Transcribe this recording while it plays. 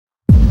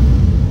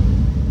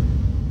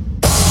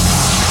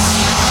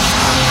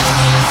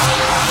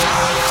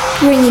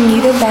bringing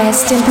you the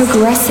best in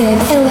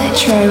progressive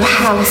electro,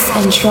 house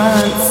and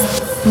trance.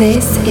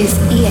 This is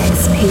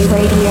EXP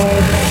Radio.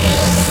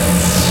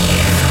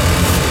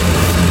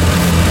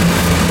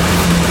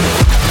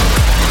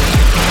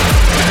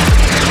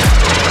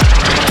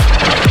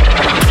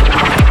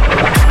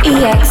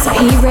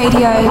 EXP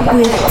Radio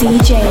with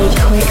DJ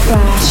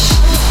Quickflash.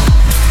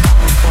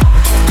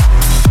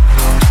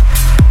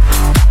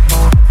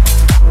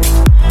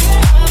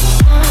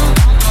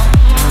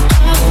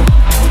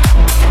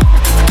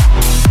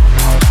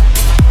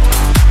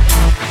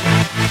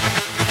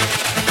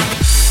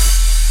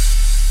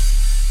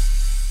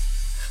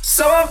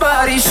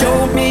 Somebody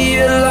showed me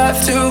a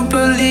life to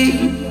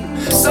believe.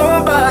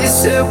 Somebody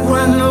said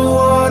when the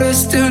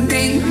water's too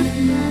deep,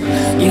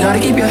 you gotta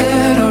keep your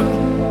head up.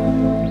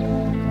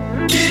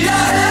 Keep your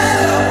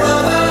head up,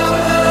 brother.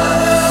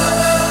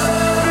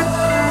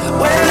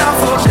 When I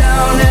fall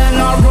down and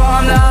I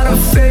run out of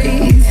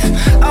faith,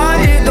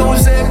 I hear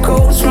those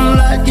echoes from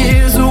light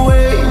years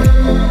away.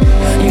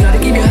 You gotta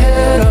keep your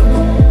head up.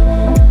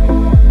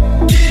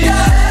 Keep your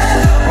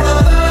head up,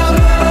 brother.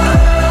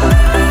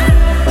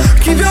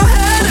 Keep your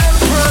head up,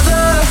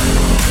 brother.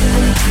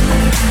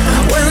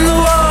 When the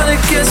water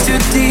gets too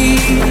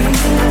deep,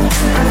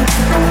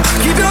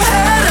 keep your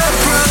head up,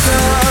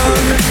 brother.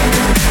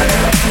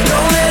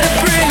 Don't let it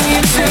bring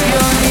you to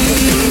your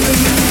knees.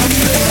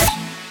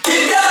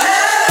 Keep your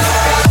head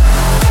up.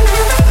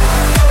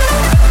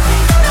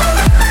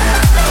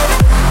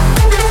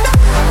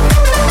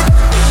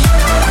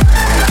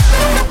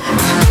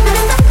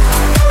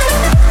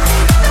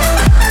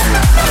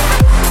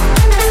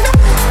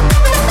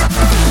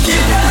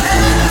 Keep your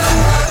head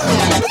up.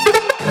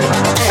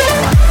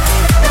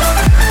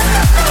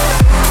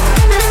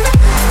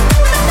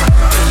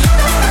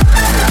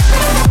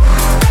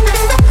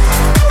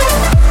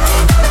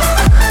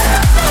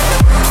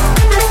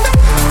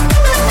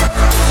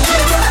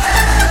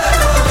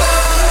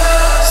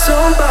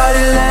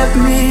 Somebody led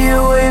me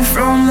away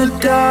from the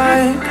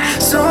dark.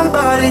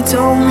 Somebody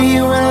told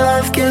me when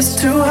life gets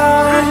too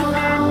hard,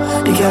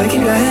 you gotta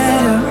keep your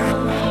head up.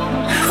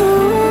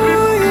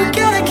 Ooh, you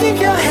gotta keep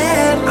your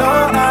head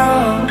up.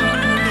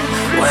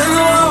 When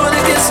the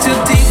water gets too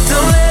deep,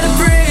 don't let it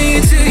bring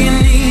you to your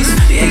knees.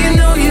 Yeah, you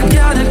know you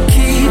gotta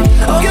keep.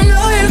 Oh, you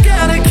know you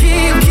gotta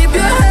keep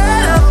your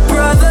head up,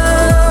 brother.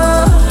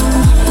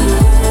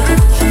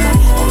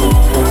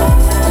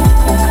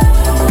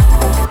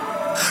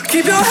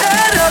 Keep your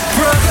head up,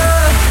 brother.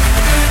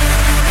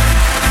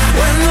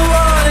 When the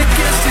water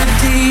gets too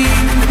deep,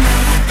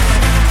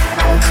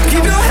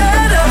 keep your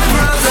head up,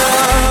 brother.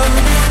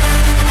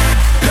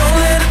 Don't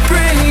let it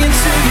bring you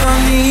to your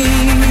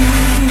knees.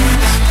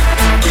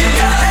 Keep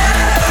your head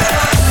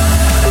up.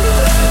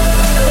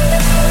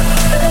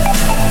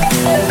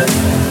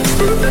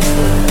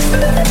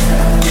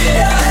 Keep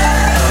your head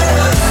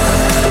up.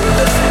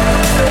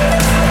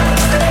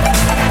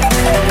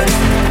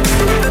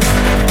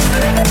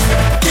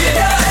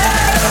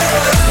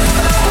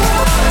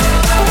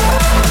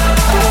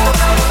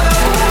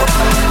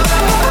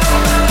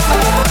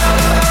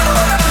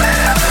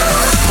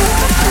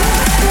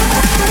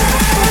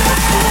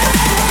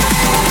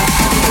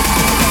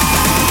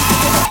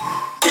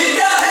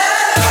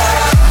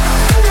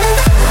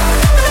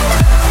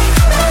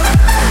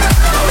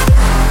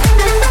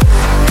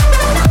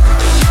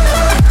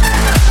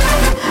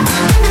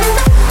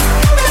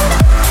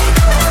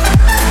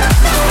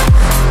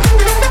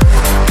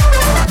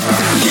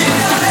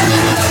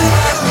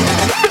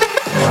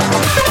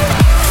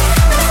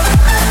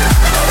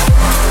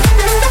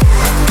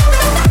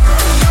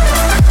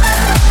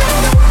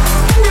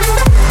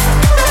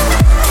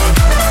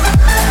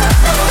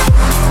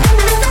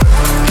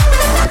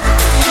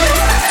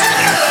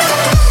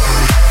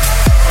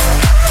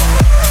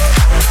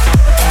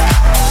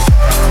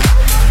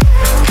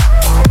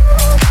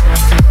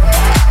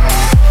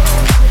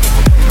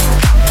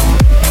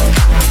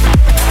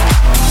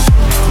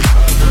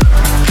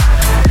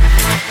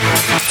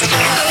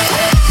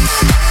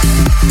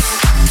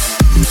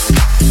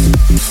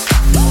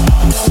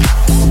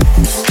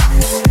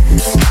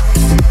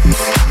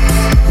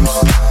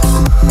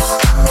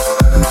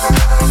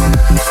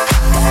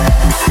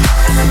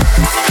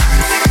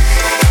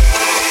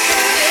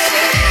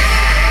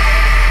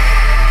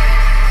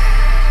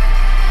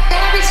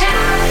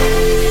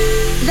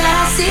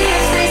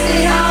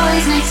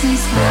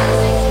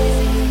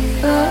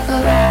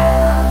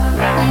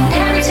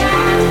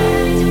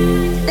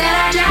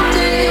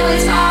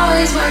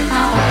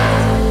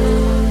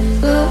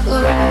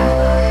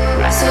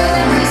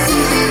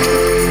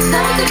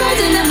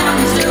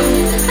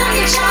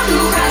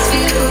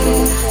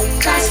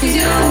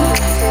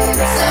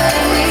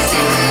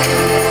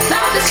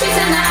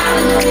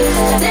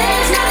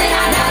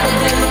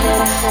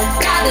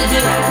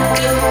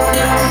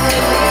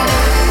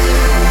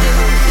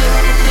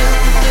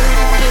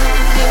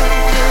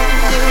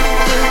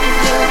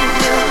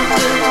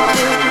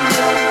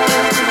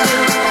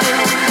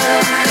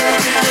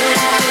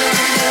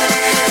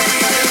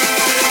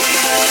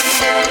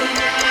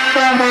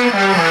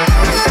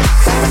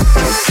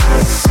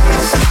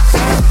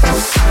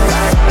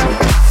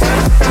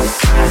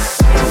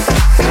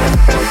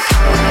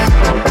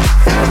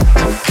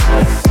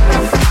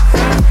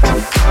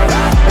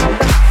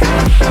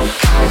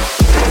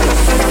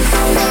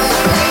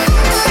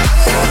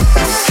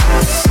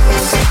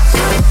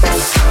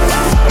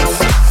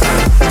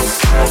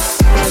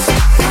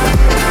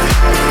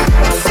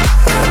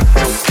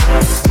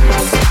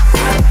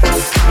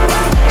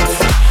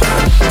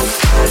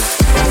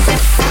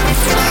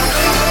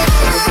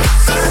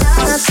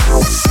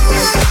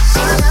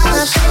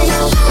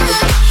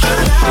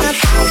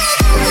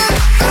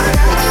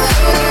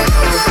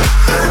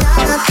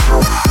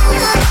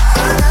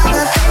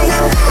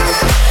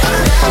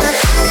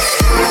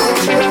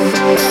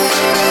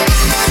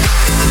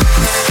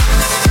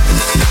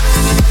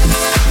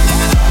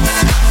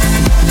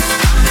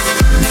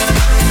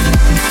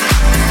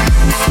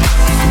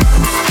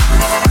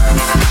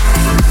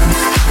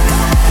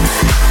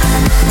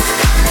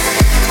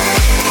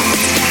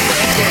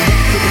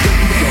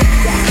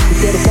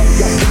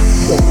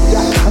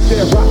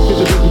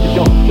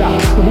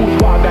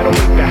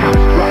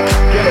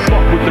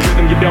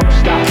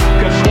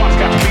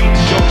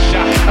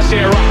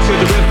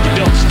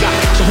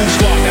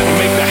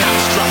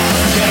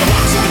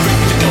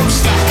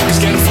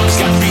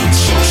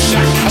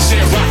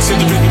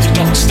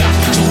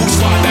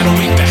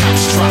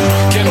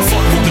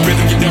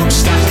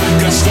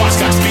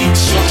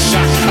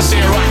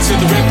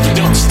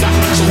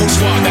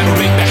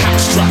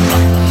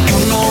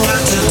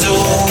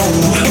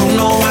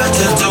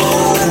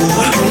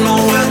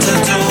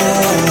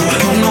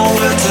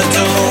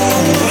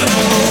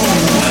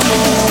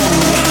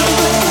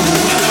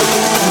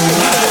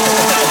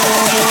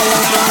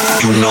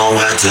 know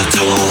what to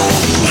do.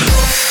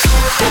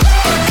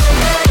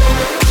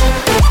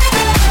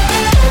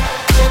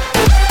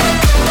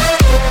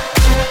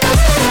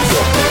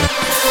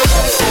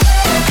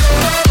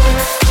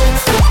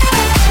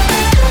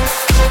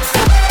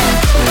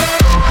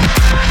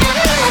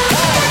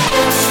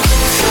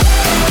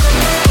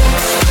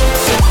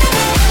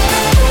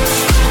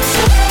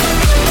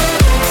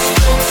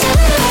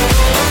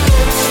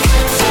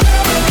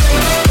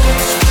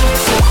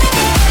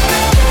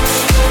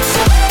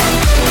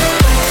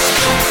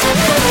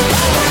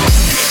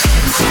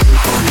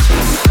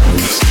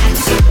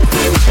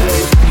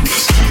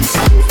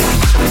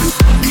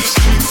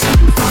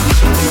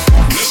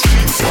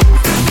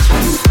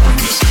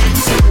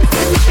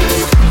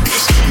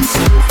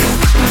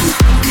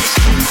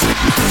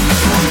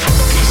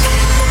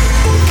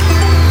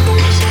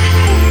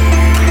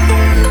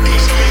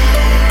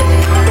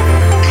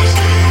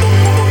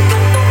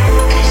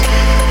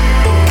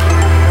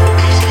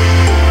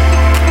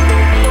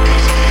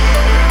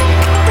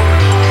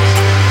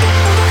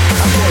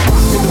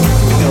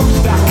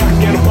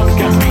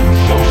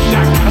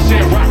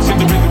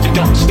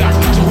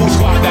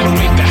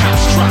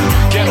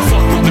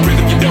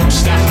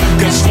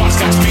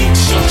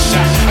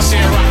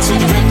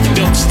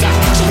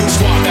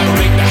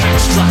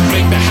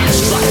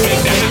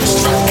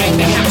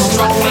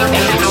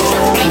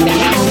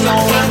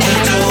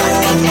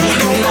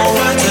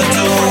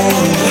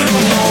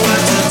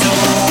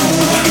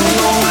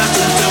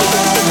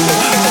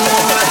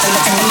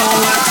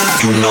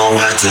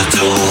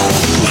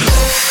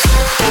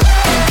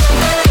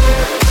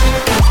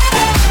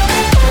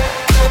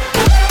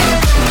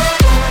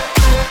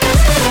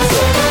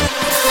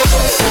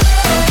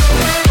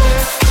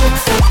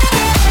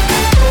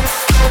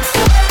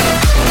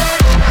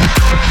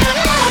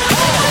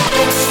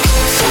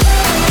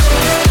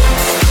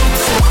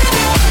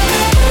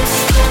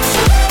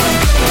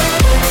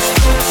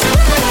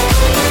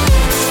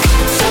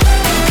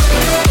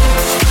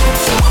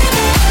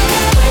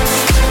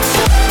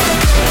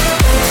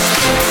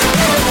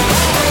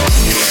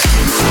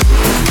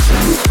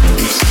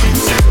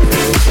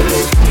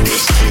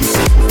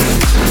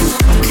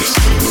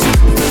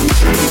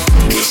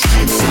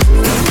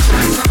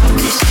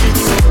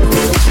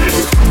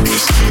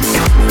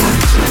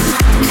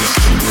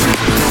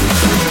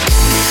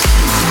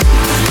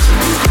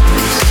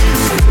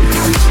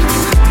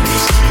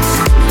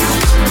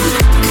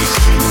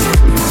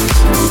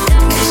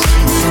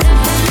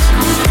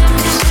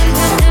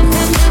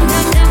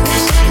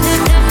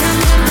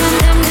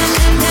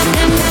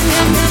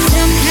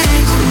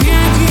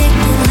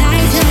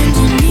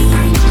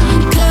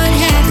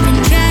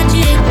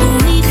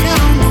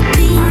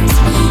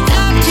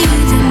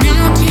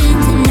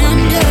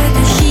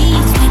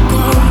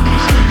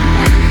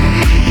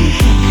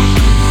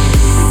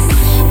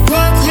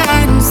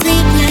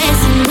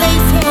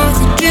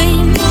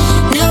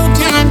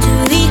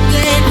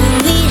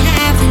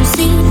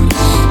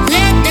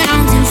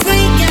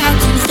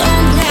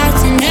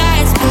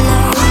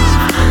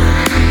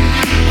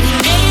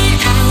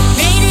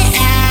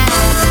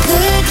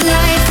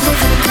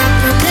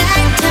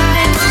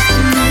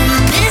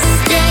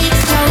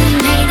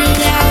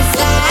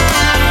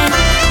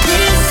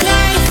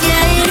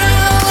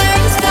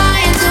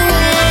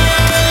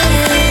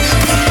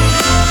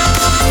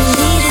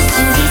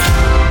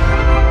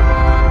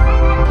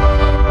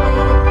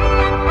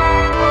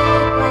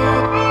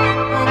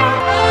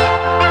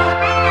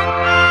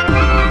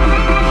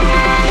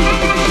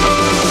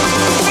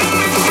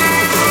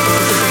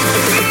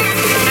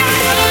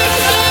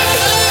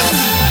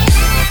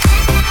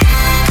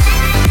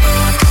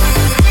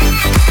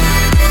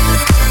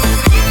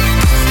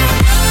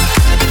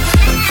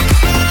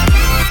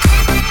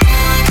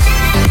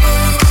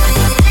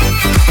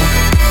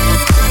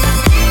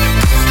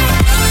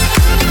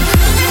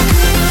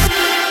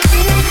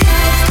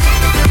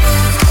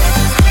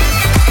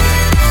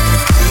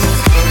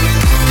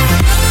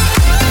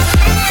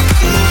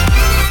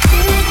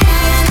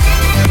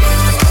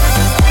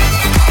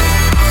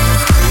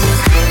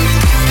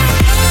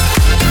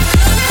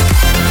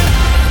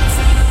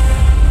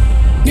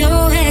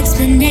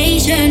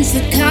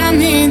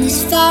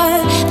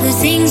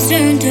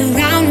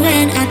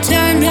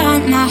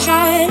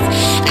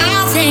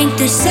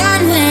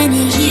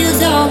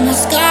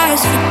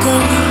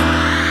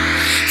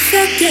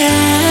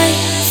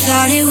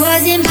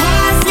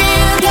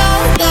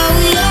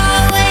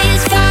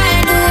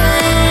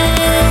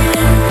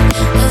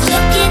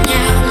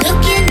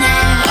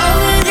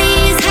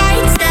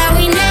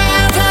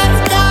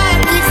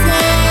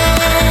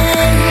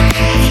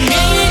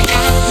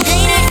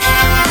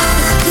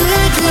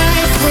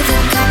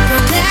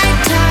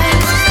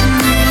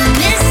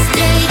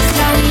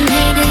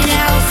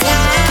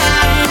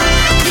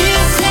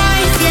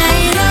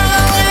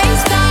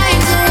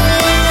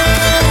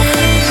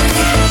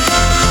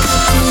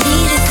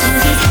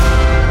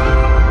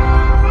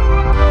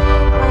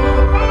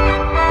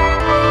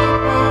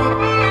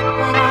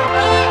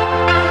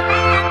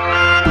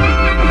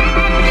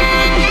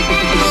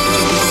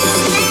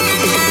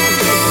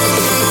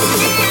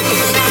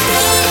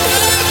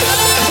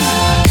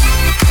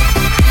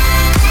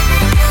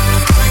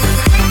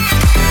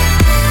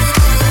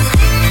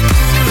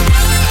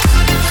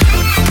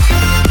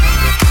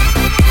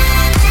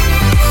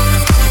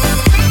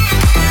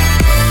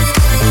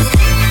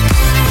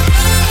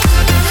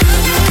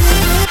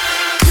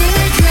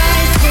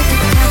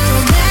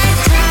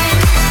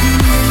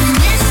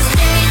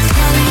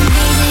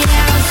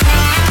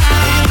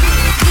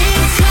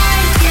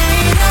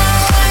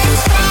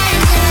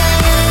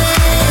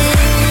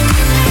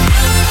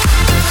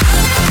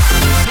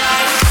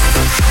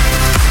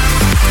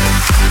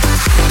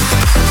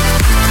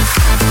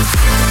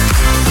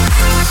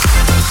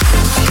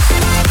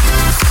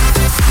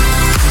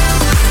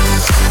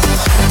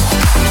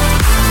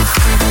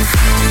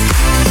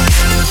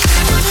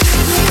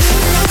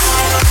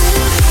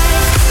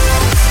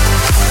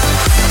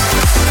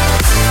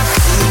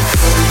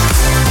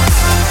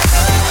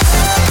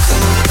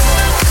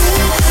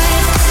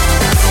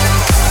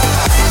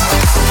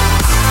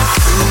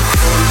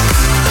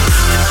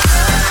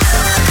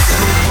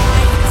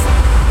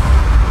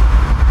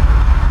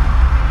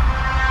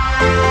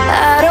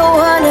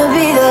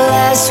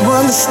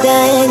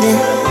 understanding.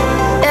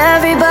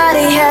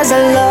 Everybody has a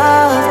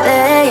love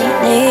they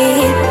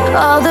need.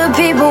 All the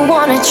people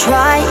wanna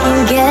try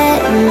and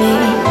get me,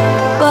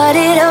 but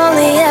it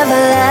only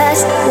ever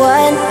lasts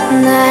one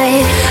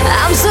night.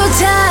 I'm so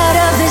tired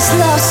of this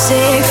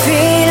lovesick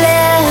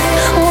feeling.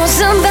 Won't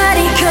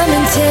somebody come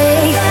and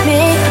take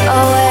me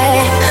away?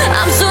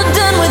 I'm so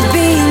done with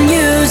being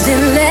used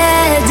and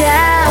let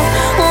down.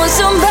 Won't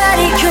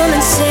somebody come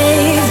and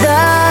save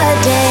the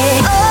day?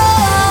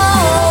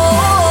 Oh,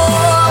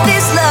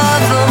 this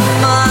love of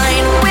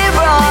mine, where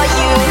are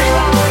you?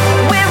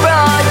 Where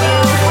are you?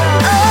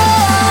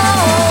 Oh,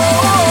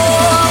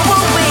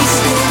 we're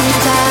wasting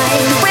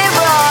time. Where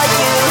are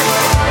you?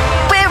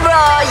 Where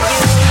are you?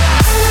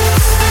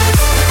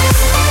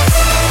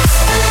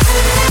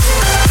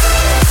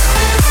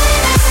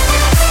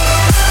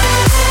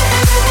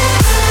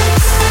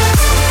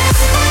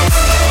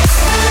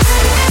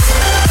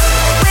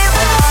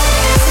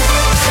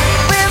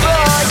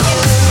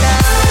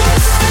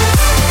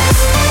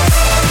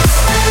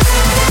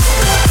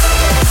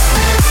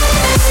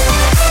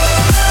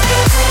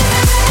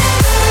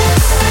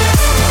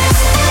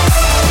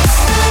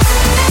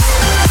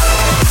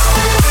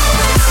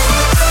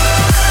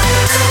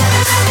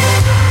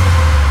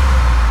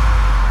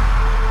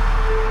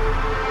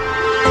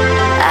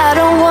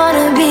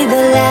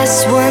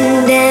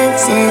 One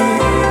dancing,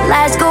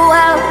 lights go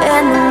out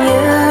and the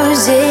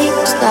music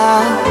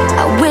stops.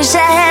 I wish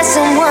I had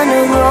someone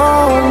to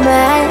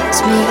romance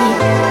me,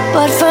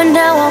 but for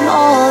now I'm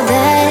all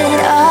that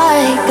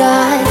I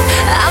got.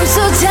 I'm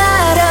so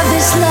tired of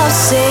this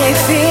lovesick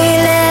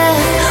feeling.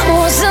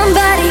 Won't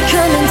somebody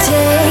come and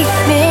take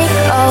me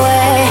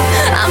away?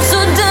 I'm so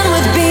done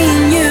with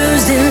being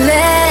used and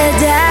let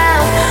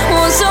down.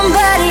 Won't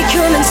somebody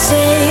come and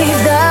save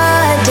the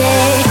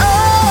day?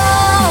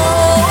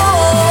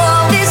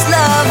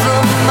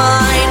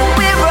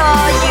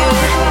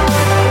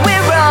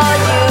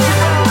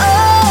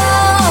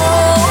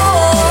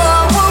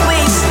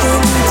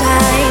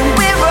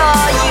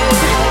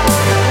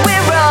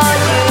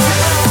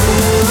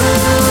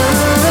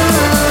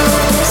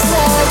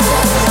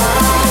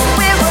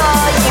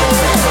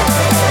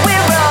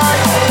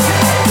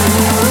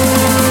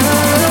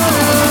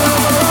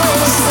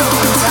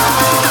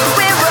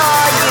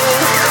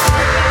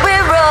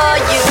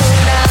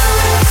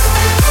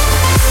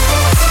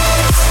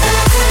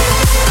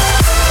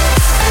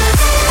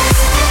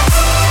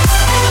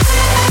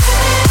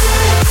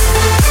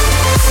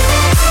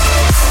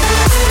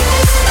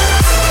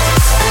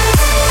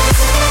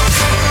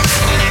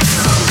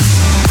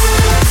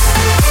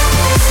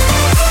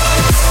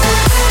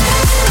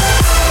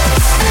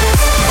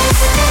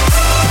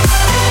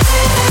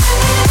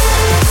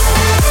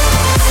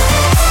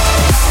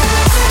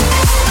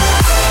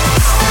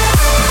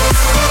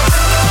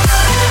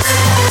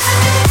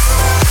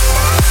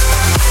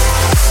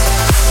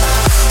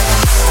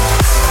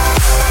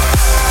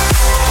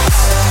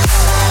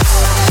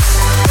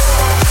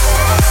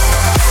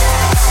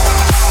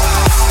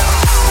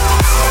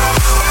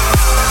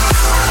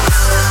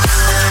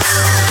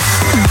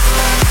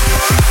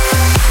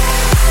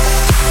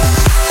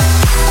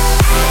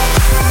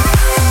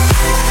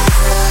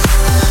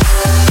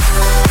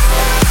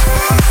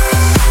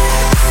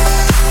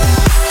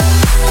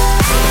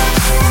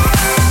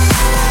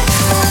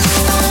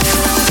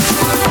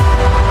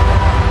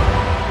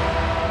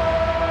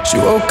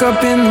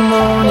 Up in the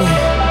morning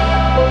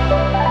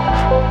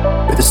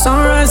with the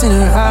sunrise in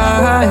her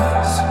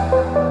eyes,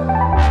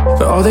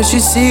 but all that she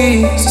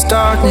sees is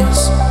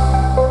darkness,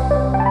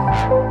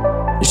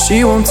 and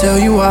she won't tell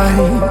you why.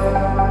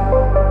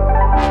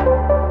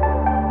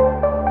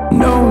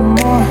 No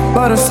more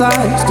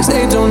butterflies, cause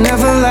they don't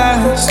ever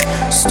last.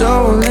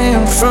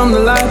 Stolen from the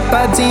light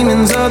by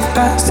demons of the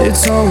past.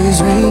 It's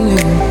always raining,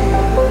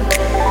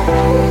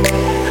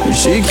 and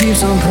she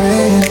keeps on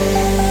praying.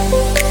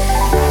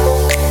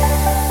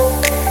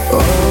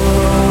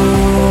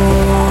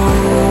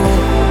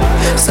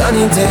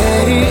 Sunny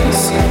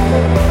days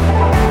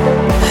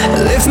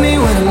lift me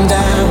when I'm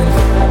down.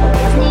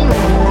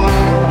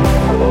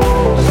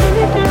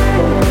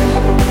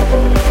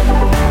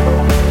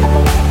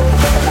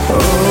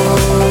 Oh,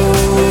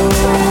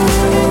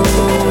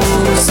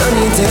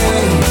 sunny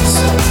days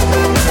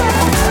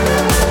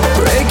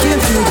breaking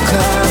through the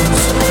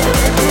clouds.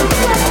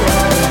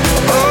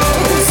 Oh,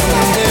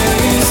 sunny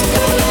days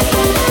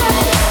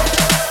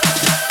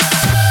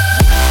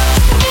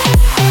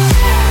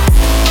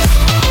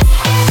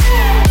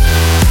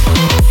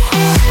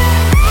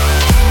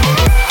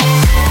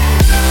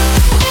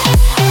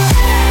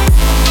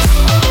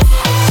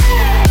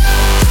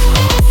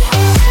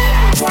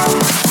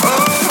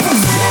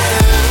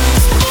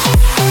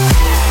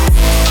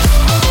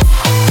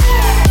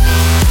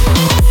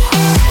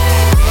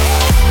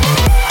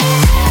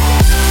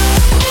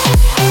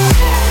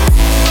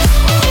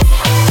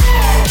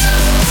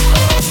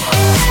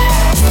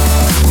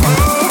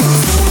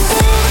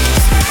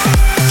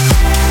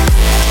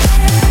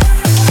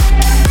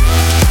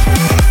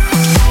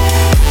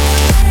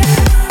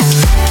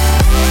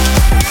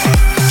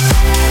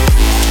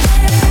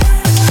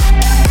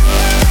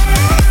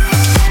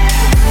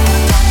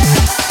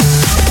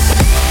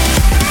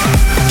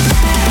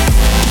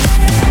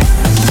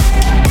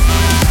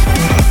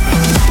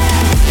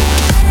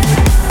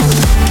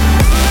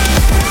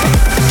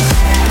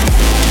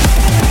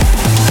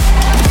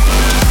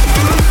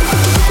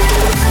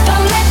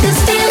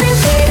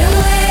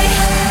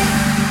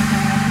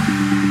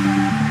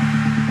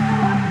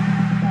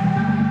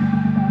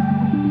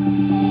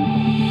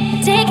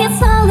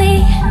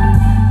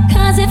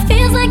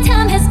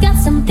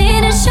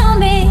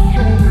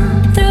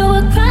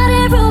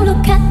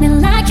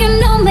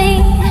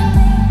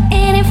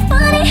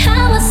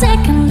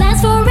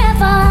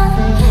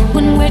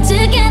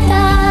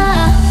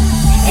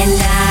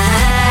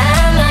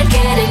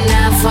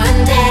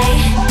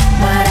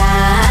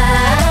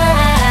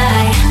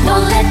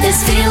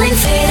this feeling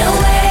fade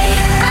away.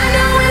 I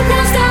know it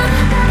won't stop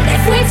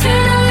if we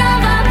turn our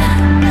love up.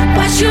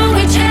 Why should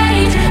we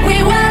change?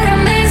 We were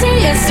amazing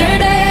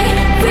yesterday.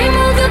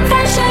 Remove the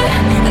pressure,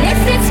 and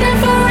if it's meant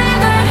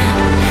forever,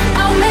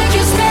 I'll make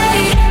you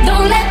stay.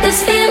 Don't let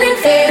this feeling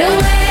fade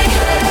away.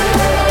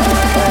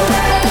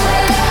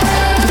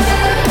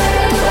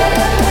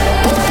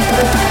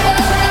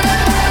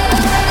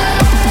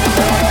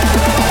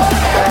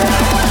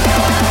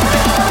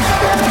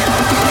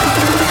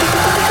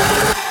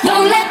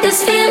 Don't let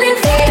this feeling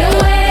fade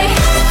away.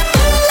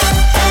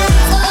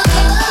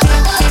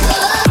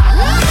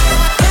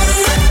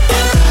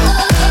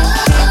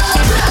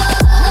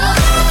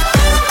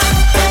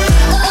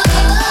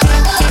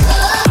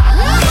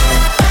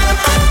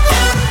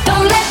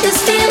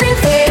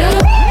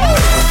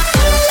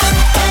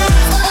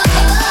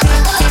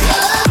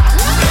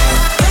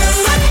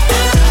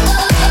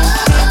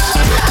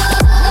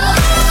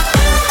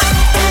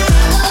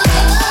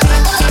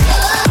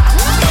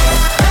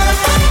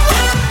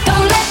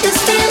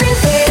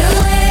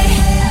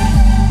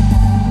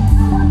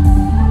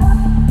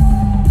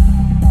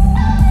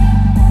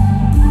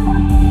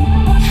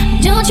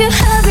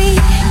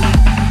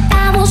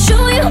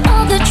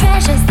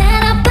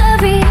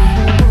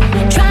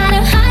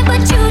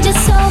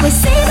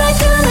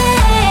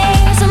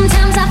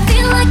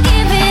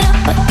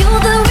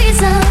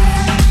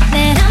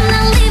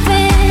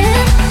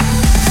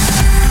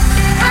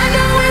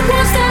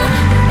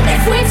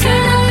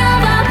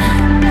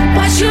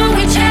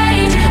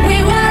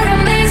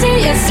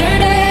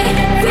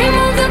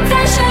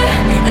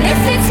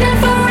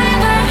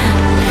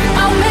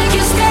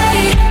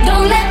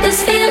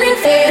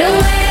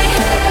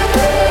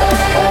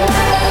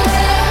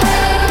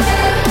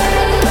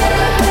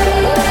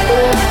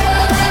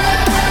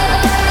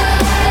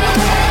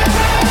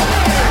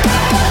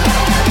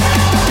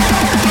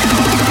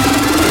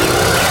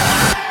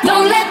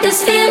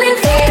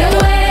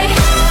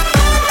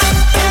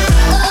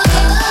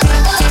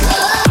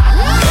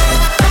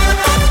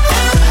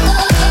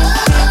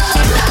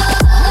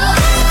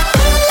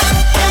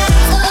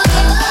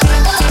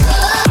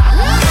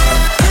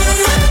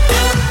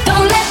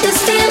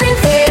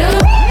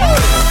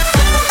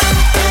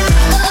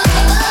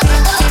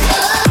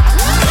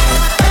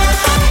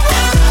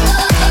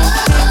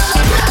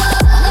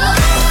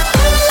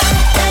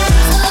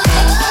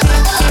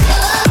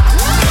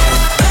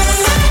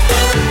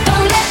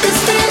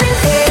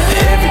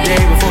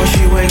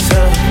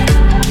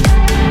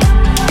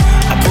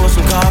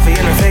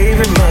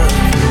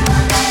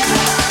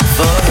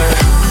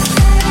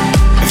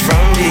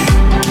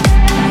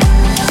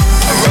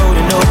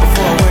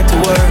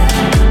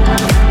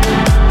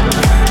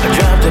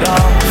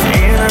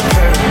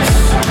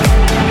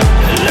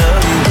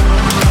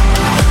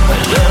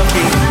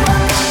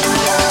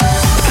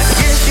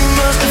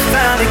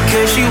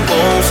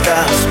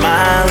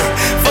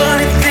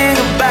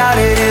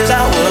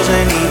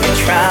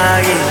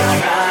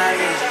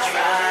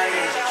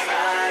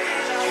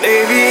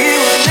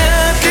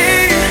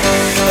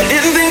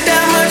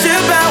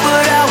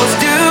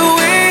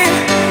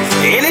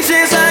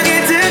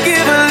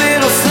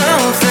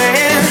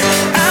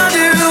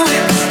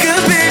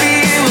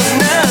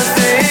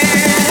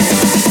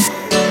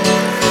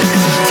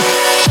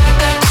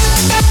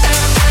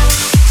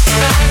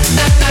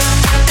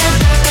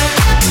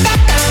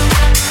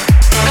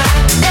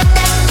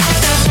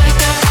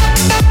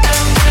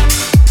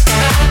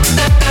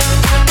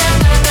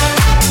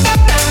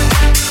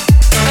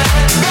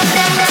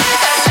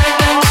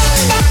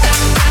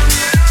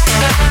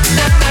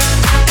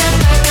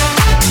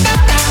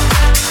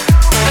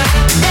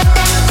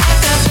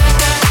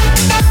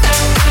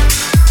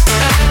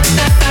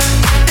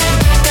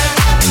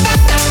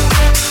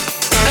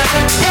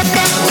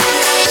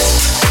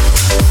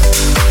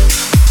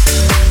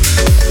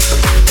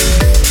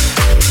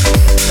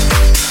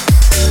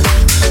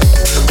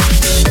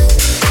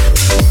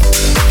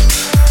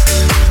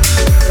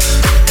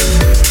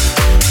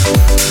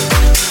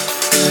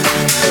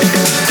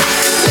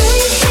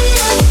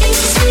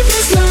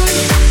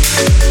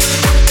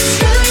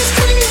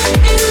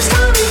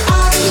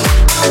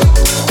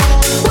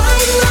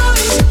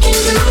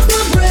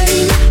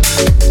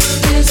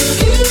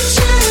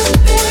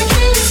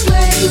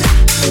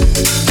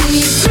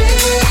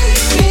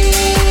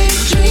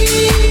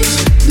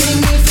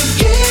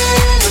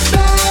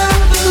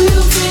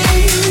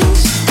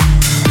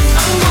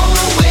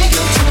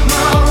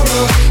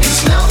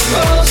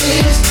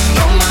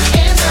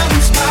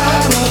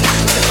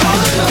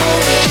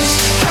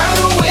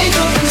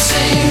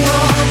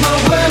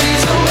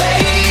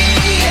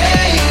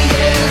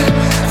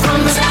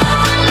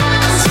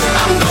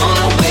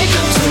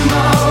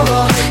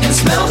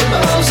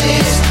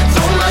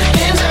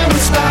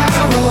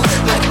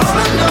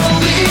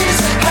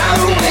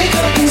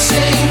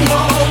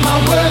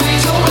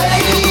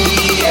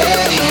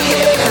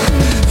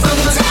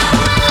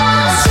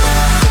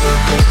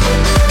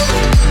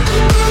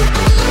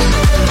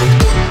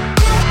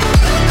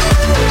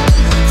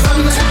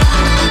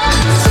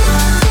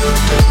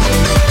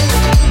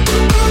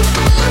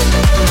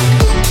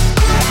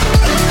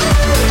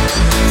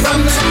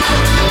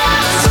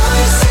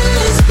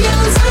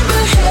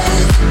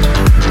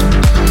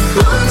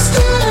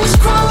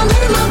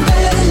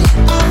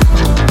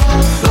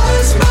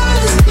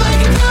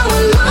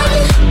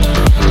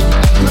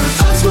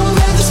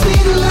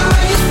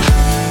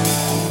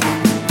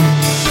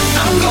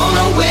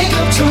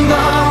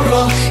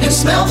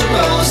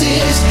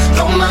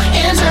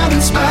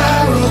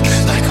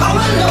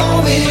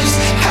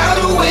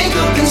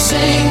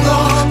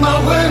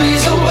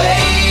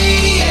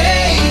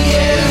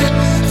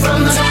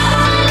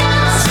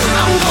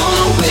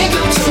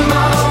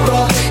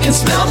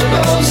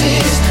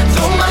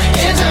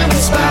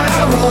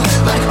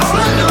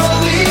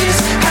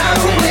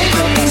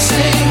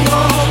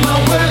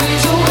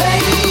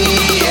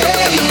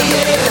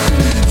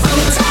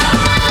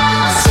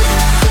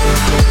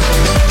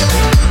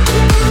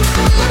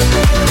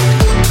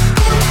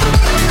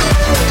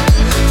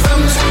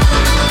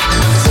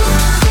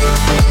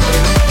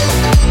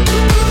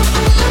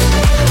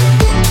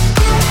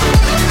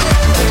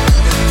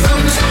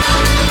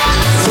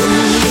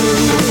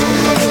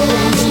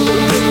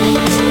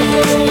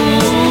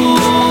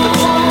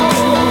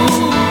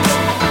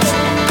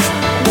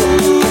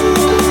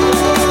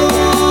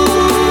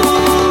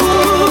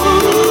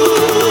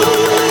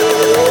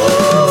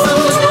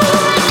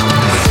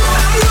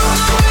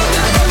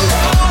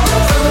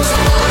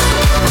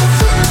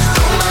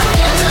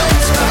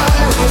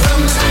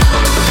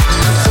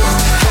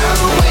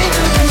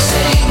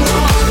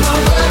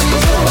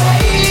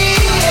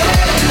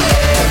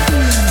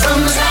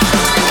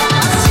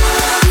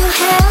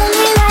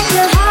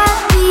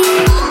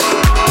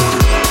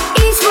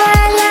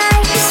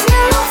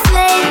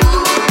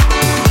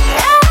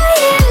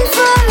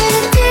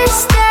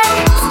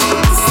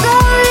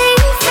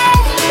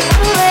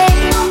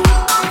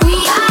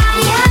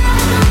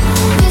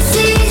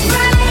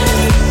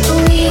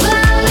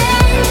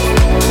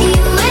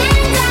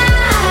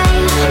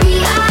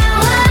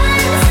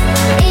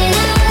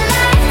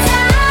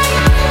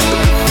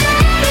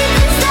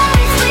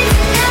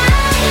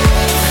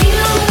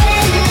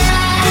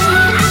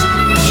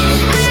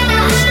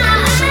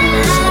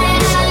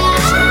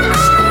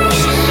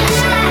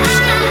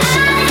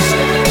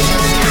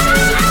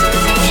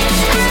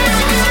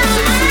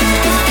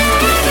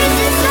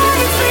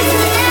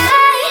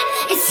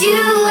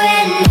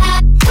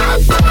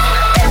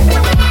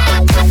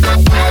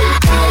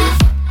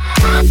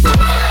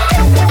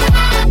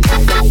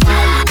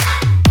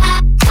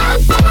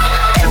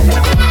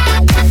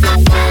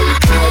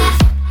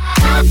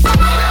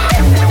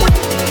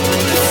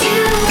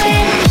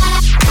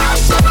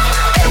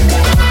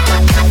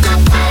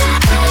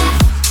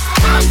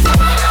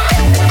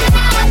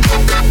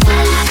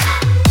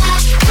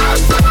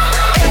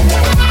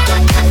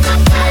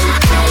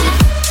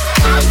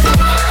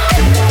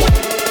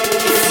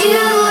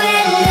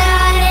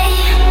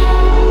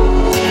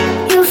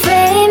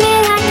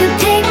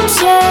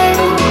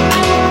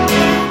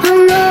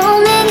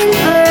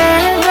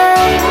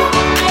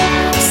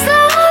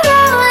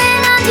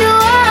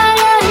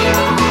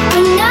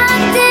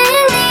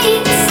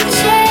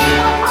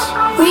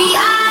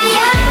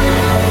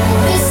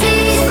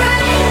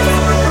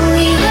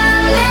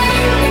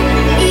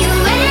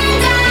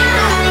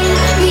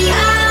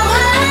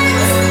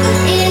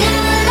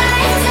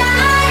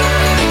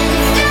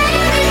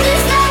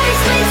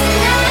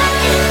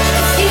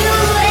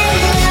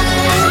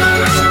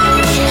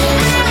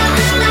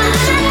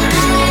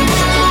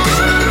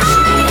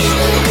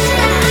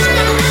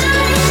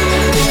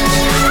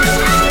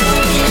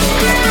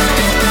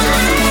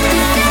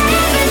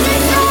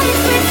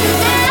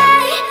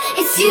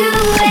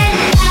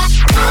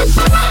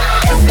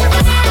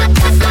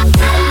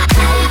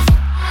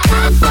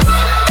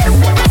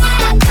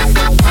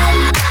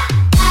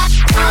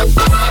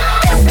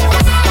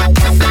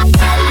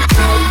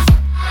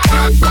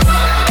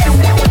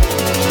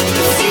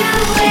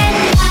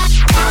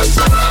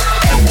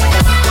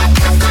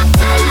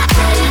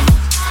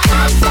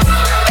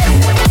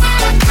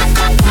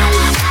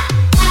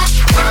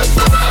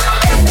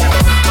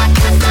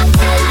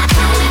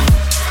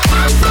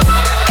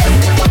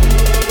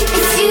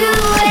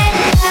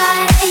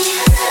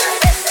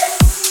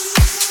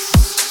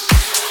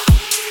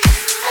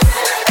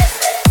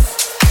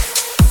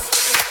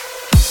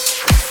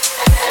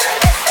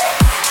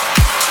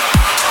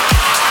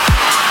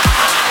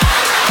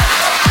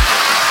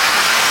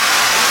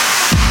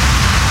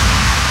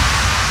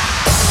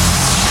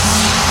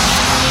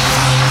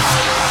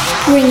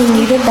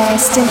 you the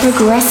best in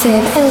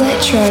progressive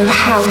electro,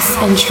 house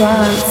and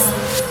trance.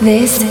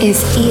 This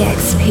is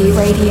EXP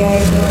Radio.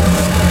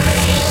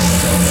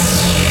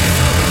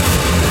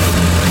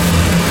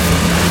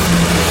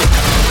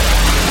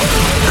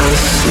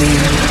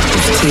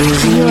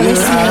 You're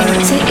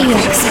listening to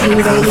EXP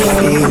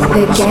Radio,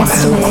 the guest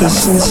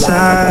mix.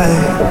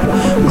 Inside.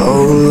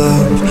 Oh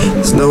love,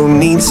 there's no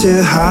need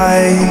to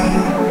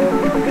hide.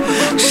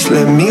 Just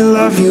let me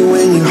love you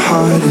when your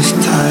heart is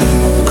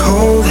tight.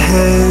 Cold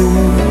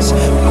hands,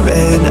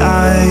 red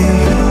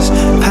eyes,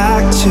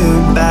 packed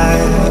your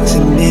bags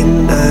at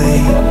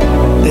midnight.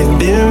 They've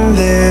been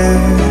there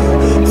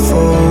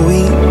for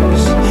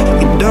weeks.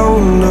 You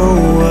don't know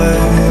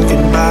what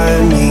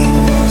goodbye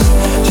means.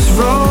 Just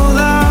roll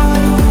up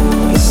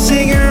a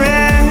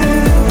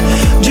cigarette.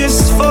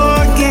 Just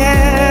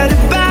forget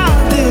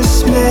about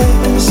this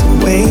mess.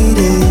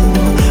 Waiting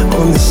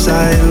on the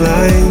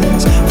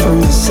sidelines, from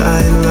the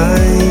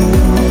sidelines.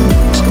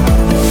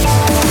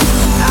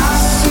 I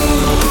see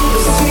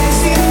the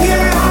tears in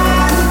your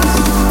eyes.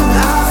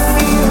 I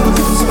feel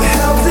so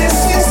helpless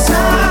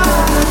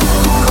inside.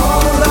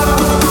 Cold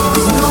love,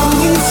 there's no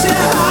need to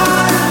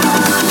hide.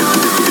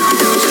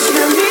 Just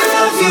let me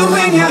love you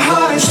when your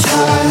heart is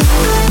tired.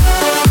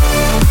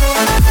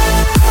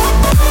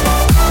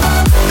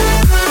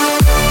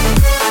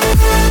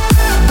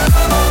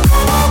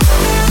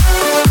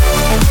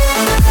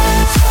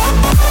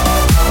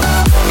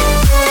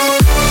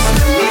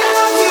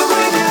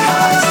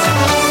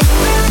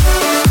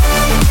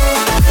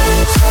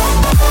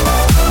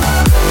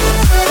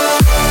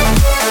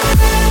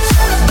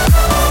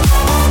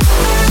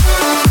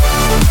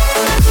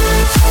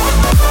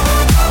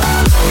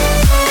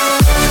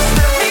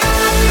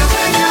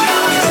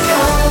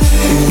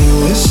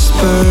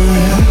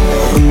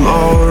 I'm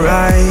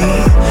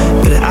alright,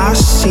 but I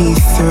see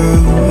through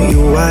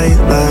your white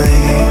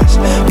lies.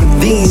 But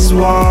these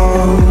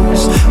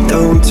walls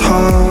don't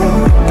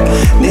talk,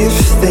 and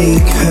if they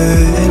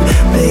could,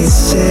 they'd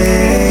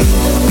say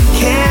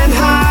can't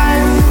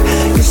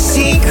hide your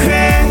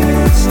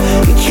secrets,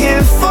 you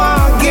can't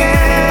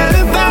forget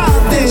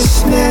about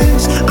this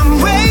mess.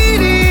 I'm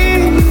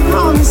waiting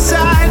on the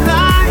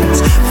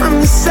sidelines,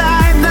 from the sidelines.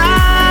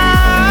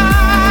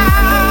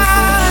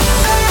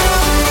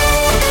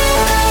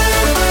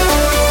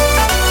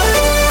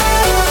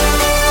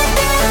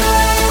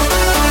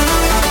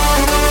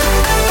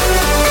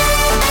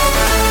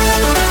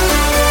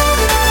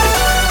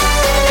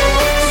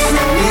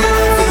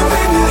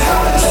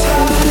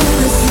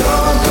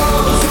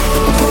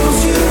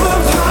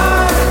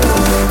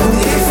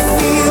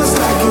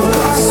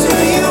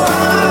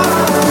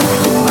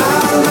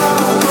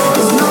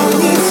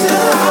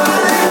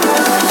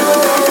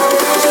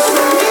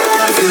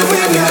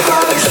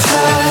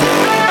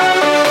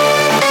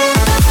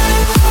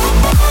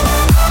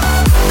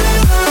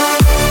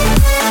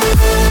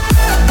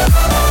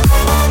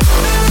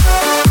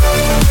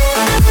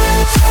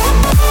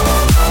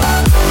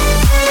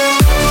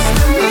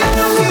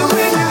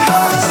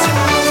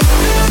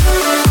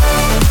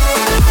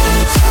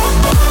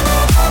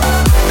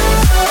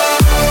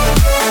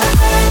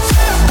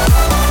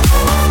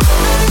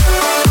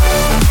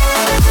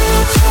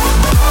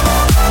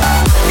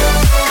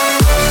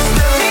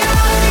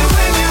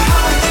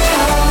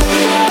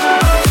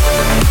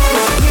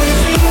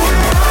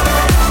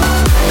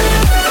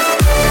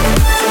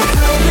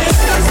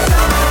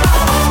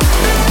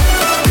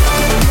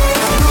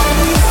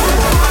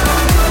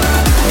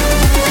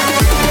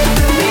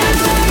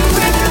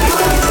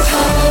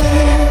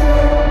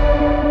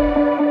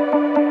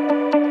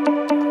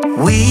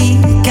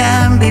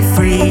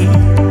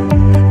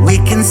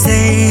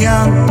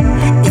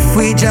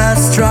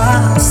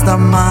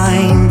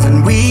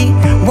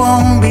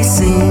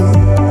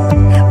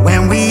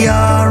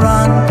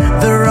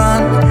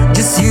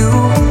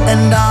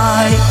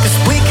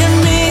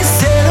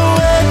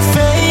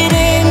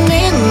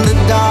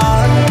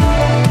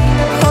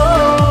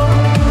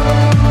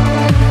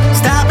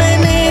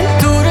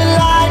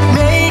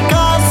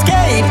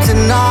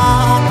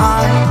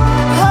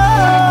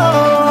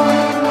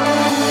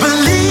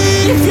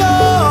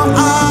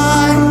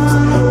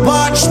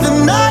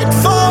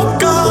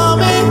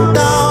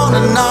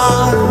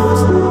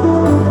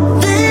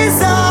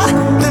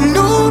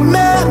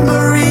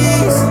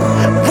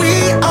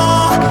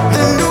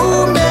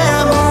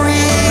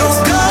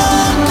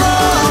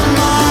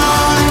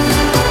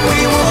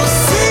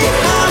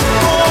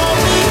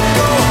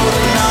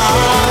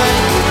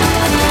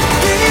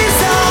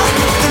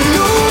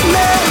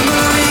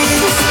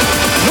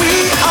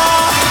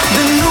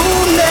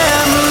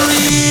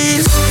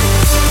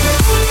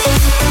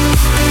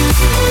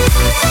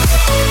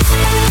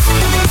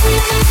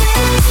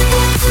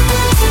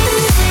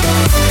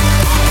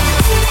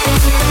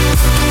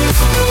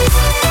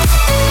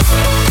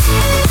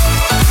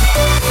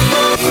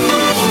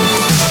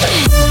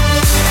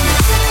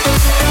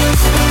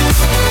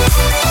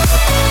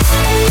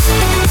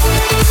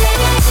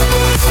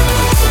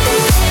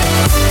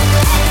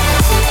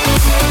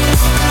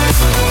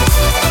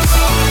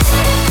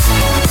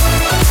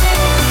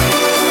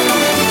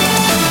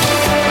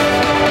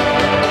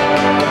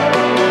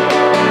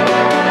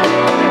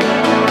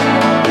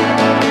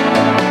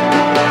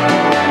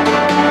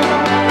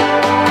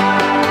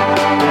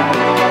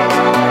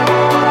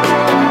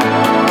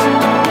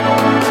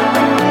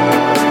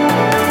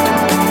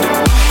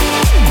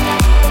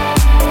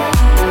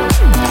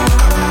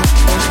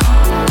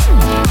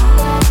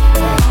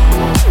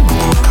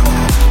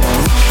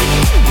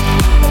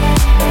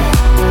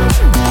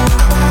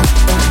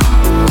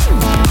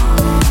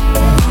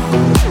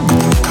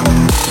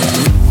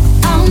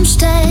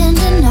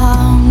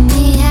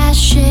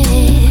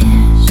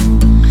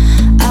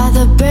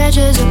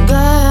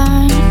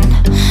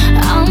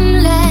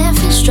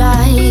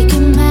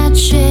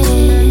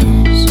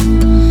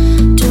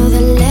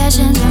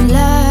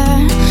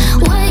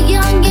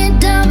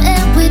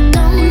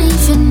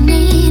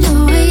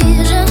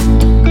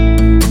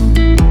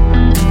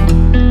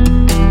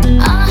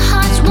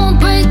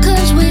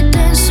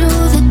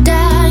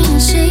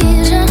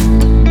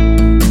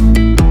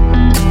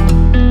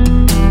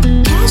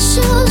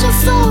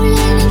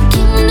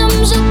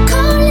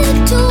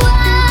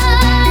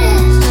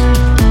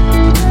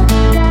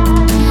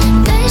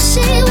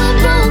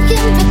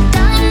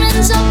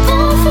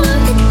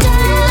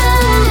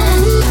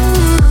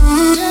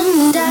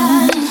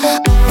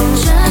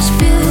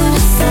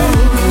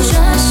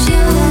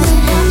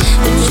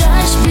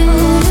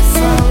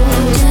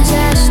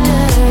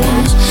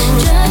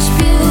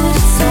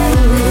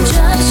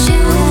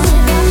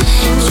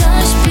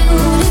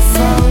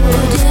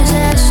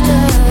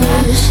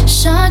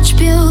 such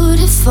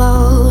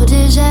beautiful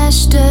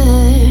disasters.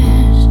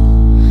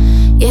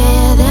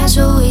 Yeah, that's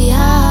who we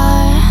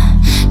are.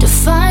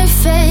 Defy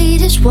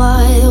fate is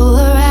what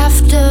we're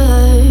after.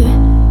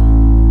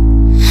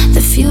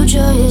 The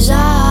future is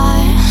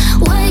ours.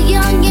 We're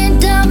young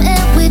and dumb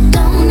and we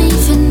don't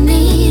even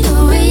need a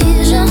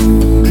reason.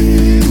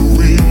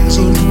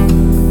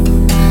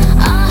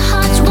 Our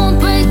hearts won't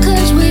break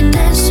 'cause we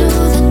dance to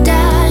the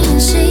dying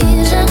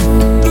season.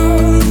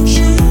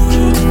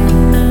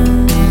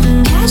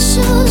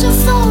 Castles are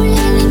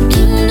falling and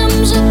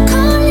kingdoms are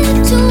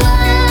calling to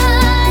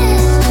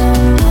us.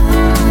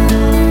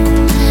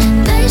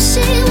 They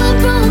say we're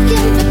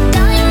broken, but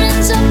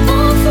diamonds are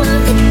born from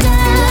the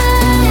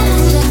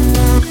dust.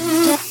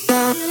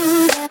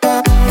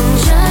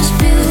 Just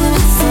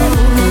beautiful,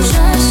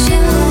 just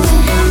you.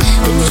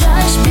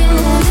 Just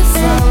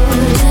beautiful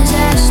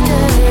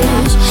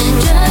disasters.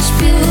 Just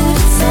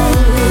beautiful,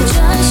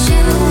 just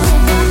you.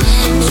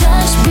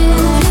 Just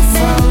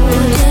beautiful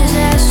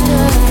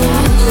disasters.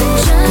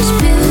 Just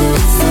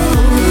beautiful,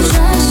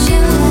 just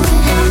you.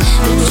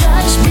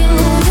 Just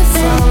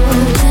beautiful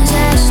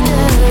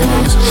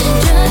disasters.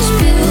 Just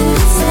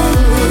beautiful,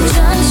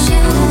 just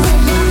you.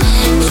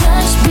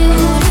 Just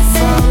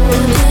beautiful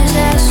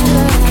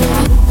disasters.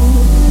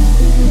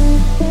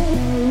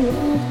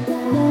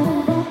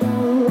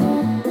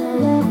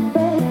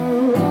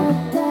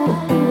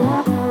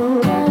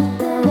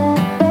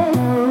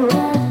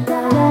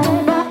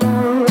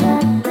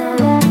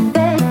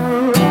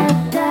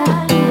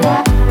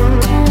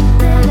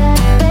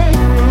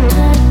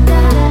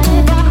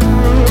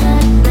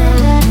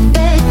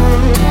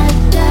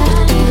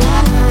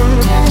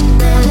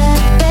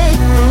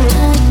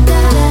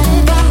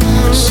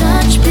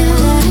 Such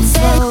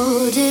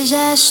beautiful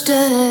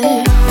disaster.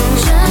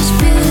 Just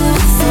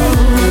beautiful,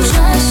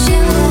 just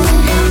you.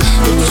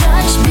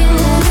 Just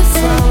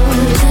beautiful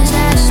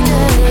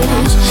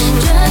disasters.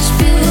 Just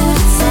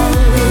beautiful,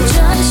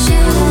 just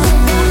you.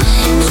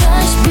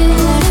 Just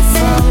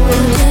beautiful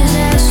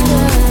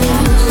disasters.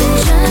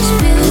 Just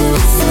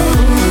beautiful,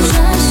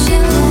 just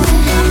you.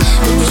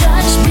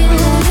 Just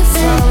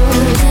beautiful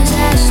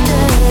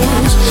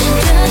disasters.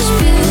 Just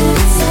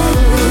beautiful,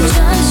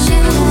 just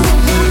you.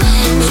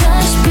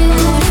 Just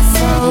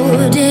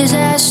beautiful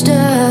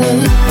disaster.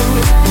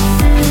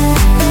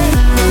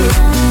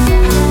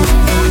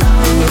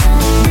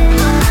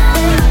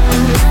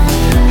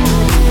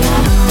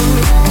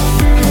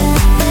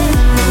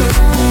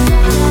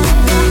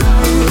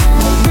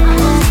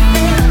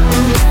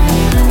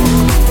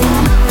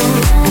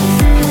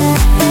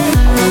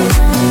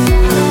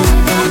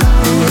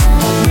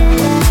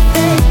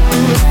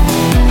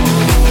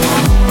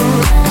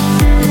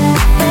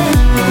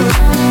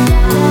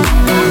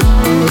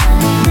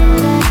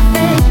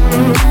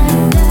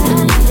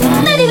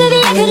 Maybe, baby,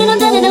 I couldn't have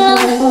done it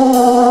alone.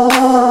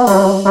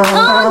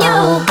 On you,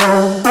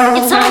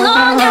 it's all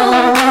on you.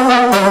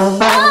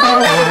 Oh,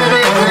 baby, baby,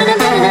 I couldn't have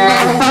done it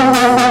alone.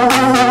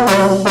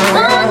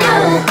 On you,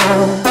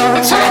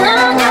 it's all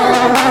on you.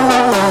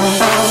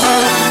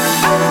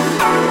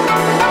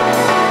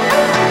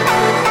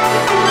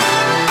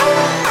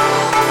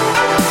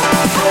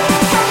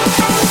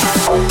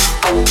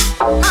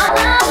 I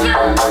love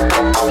you,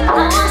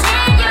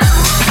 I want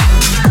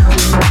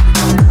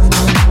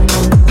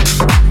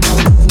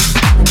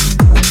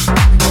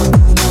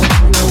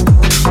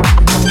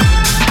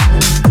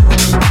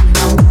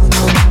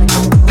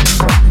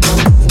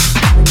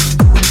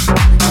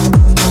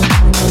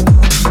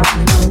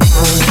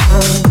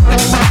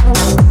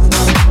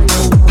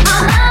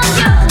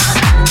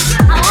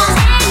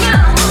you.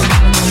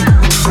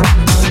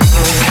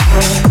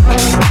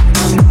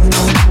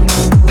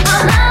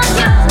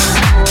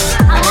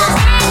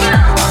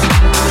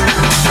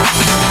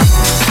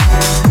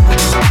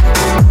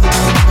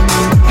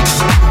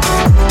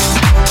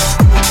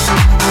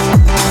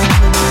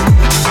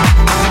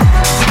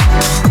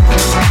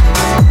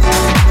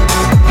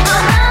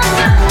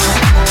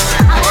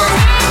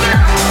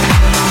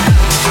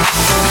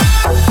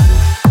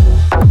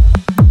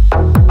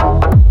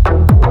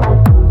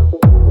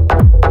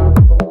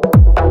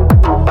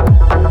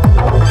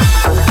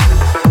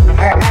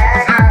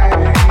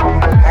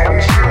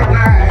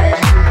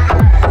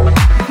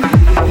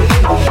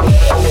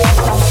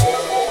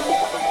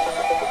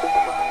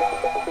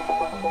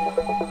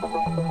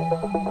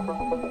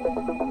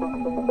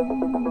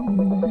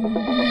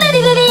 Maybe,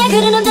 baby, I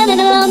couldn't have done it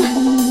alone.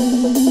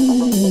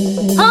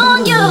 On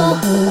you,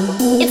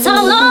 it's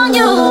all on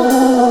you.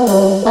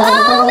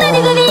 Oh, maybe,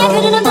 baby, I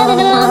couldn't have done it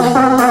alone.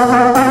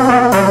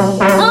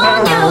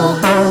 On you,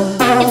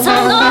 it's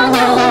all on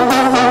you.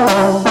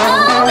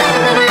 Oh, baby,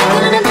 baby, I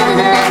couldn't have done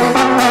it alone.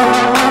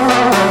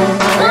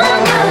 On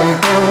you,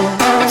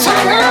 it's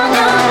all on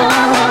you.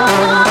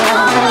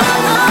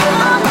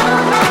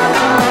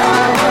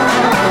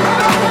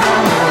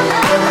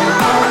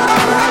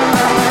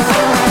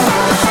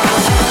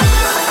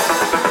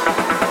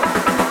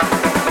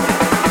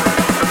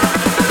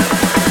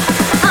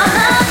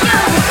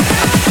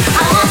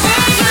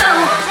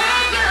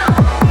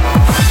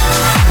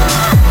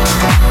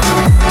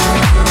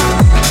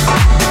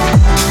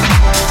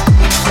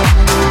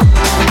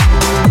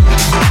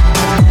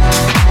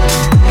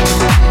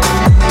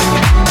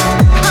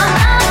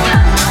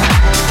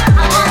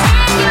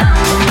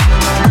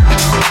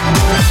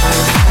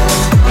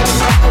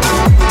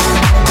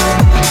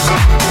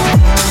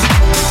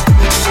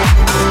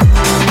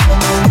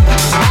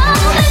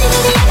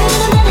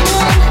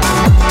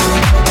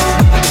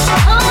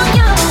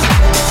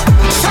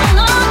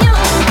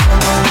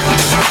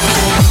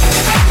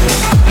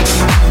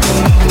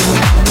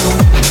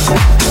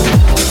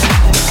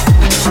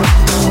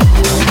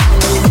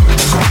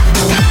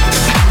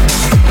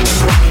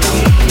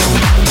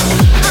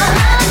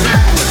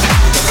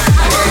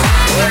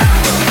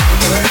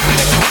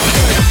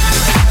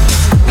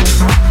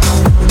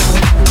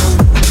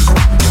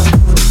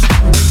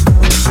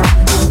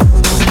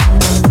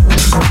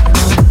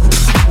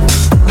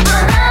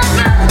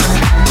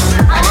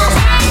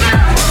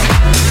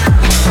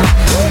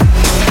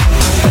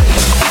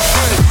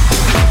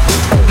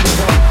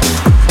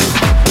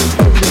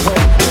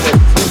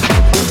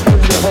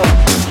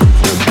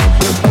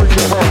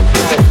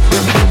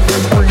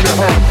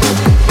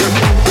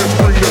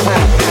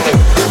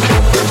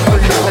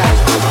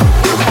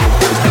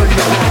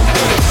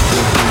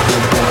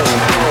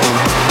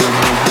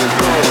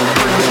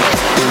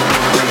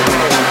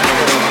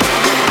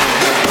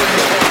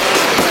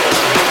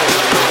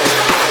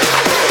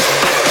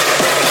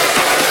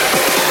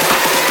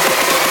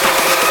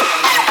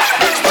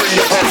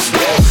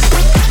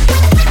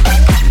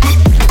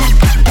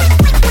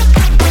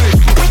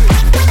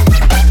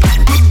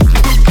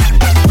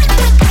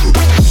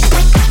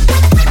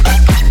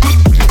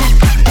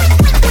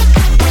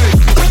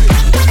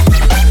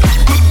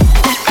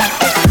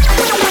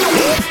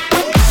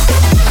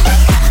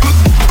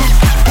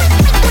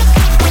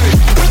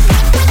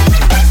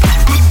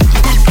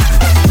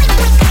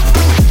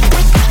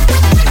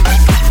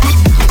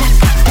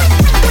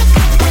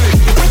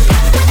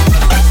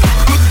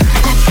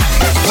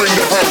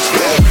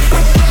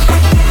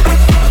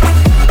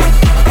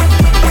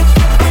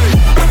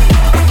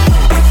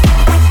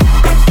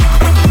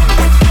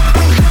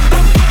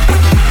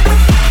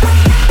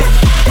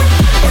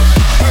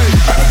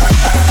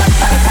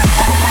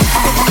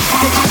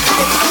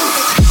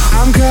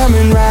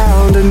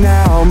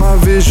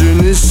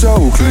 so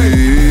clear.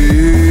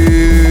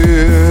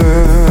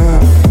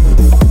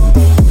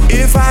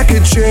 If I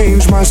could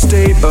change my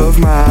state of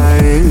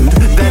mind,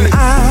 then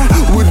I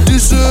would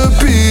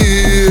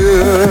disappear.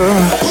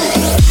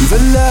 The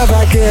love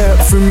I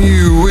get from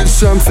you is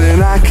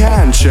something I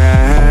can't chance,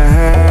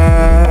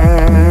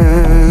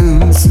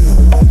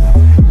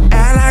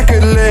 and I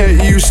could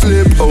let you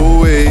slip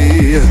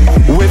away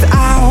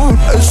without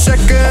a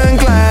second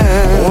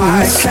glance.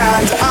 Why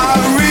can't I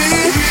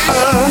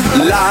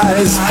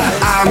realize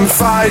I'm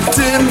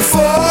fighting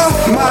for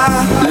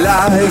my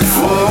life?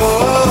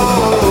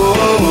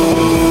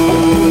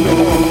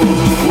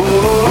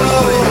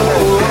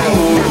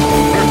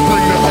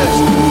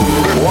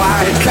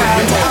 Why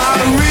can't I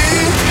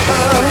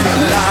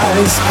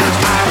realize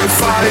I'm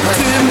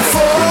fighting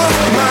for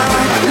my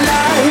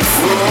life?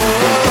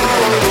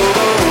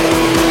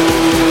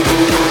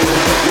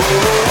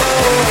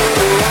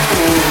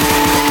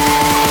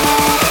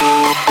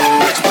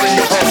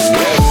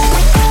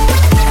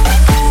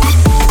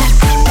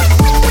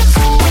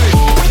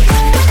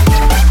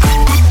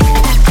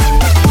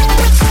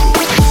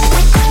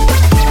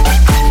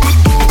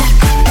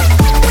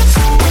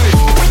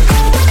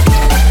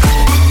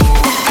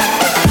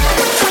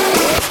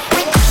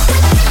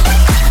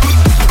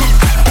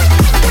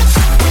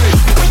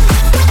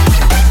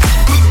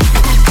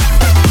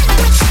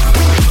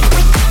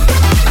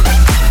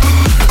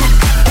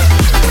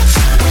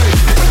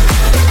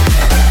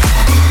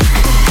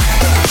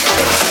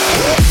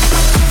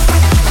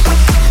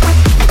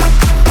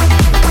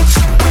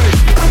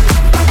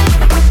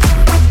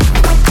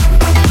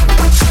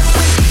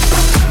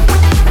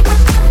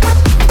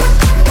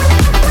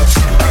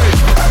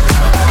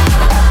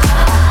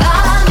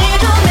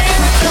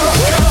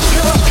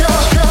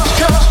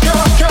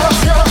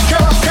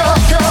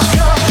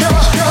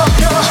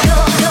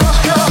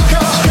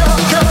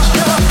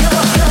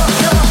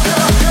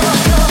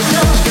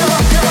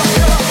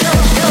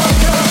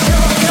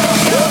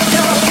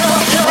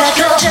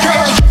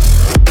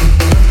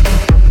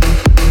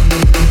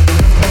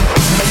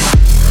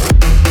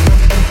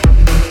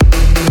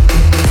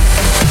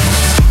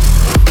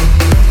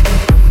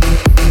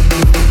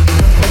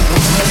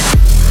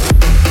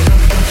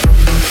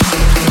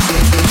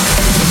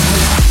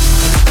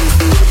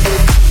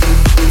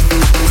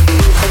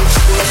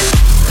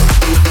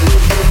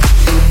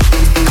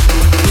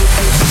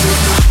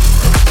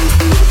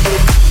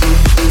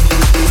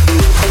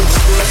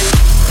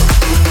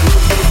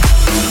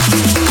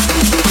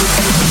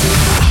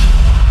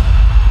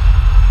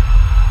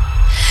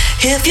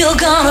 If you're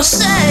gonna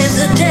save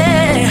the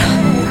day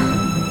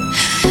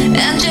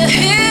and you're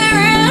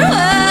hearing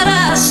what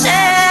I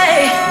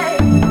say,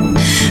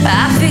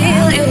 I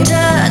feel your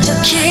touch,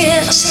 your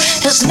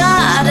kiss is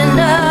not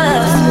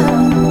enough.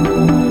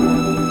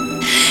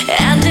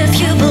 And if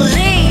you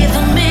believe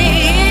in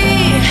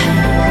me,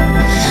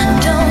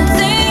 don't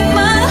think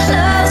my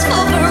love's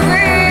for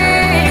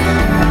free.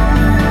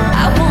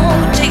 I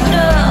won't take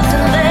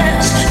nothing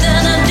less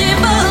than a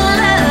deeper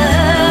love.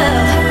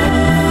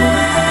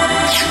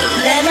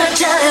 Let me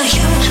tell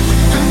you,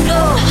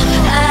 no,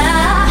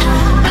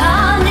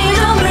 I need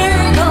a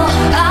miracle.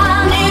 I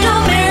need a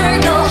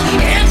miracle.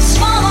 It's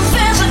more than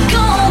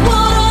physical.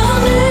 What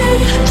I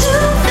need to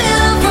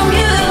feel from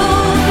you.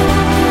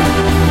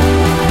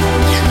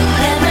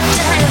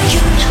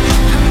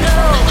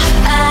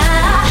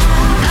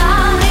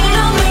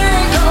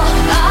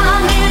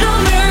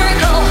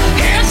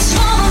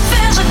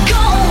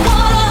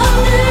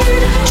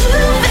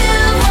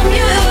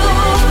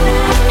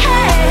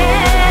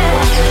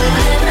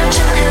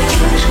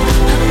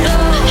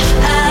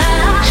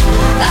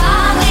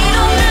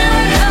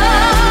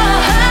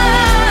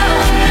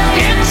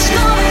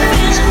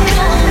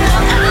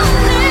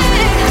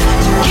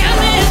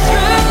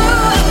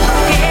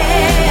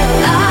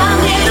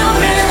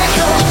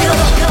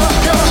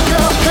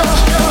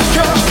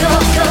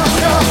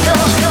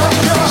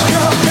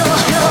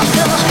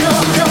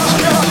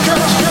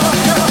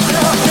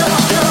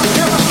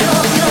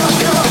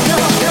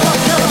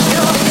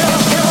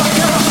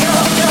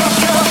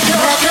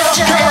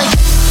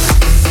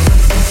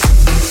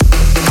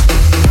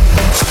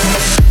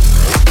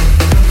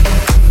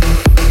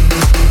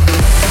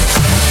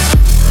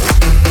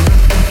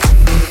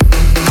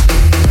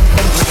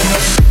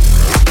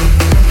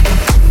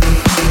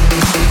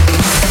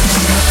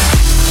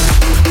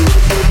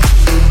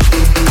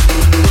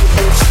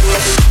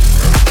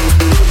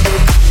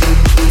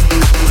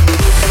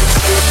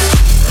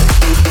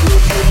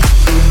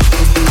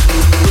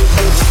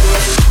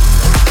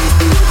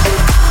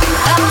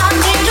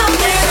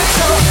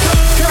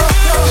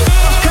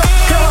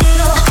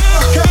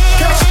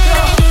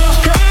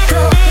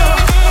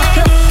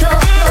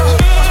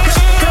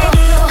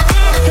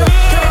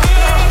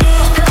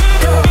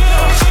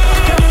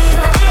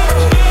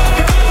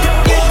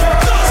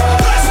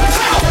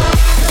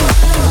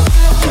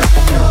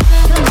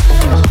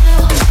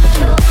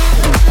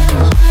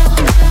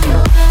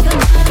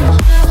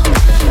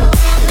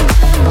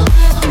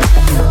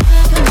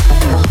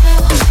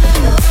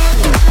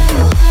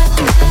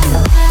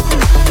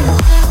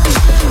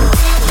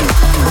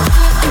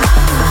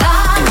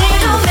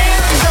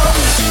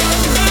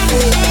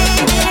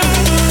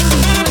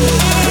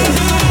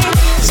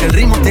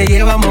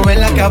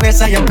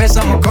 empieza, ya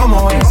empezamos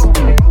como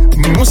es.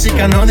 Mi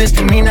música no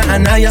discrimina a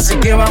nadie, así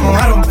que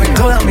vamos a romper.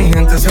 Toda mi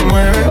gente se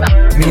mueve,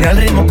 mira el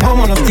ritmo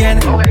como nos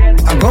tiene.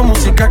 Hago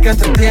música que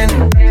entretiene.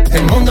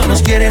 El mundo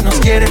nos quiere,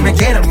 me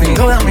quiere a mí.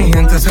 Toda mi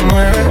gente se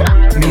mueve,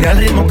 mira el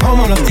ritmo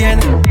como nos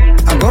tiene.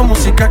 Hago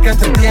música que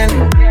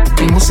entretiene.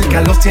 Mi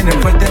música los tiene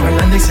fuerte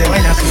bailando y se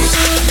baila así.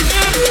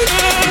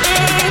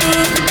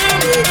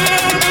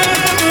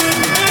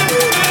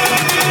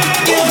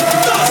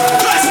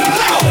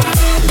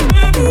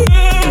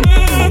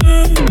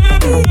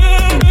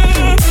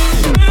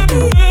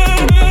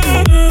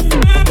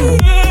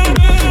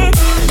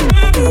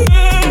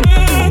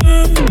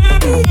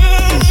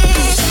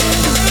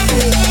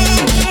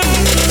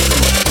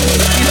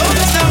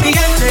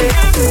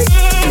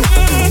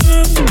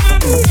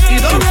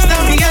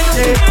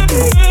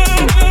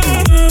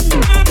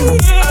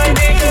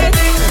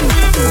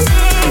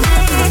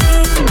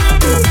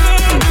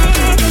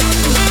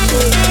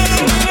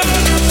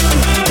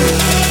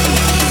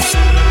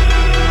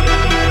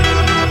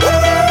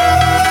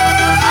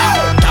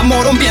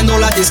 Rompiendo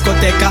la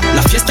discoteca,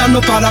 la fiesta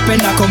no para,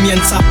 apenas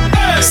comienza.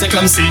 C'est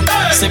comme si,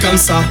 c'est comme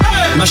ça,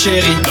 ma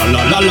chérie. La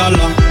la la la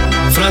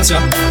la. Francia,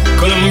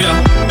 Colombia,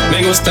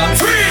 me gusta.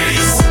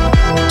 Freeze.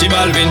 J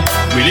Balvin,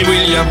 Willy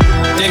William,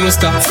 te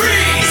gusta.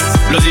 Freeze.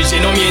 Los DJ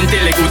no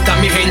mienten, le gusta a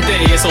mi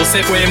gente y eso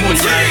se fue muy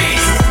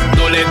bien.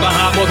 No le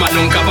bajamos, mas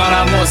nunca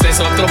paramos, es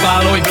otro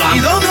palo y blanco. ¿Y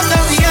dónde está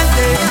mi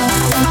gente?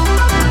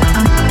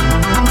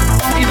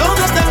 ¿Y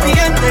dónde está mi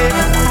gente?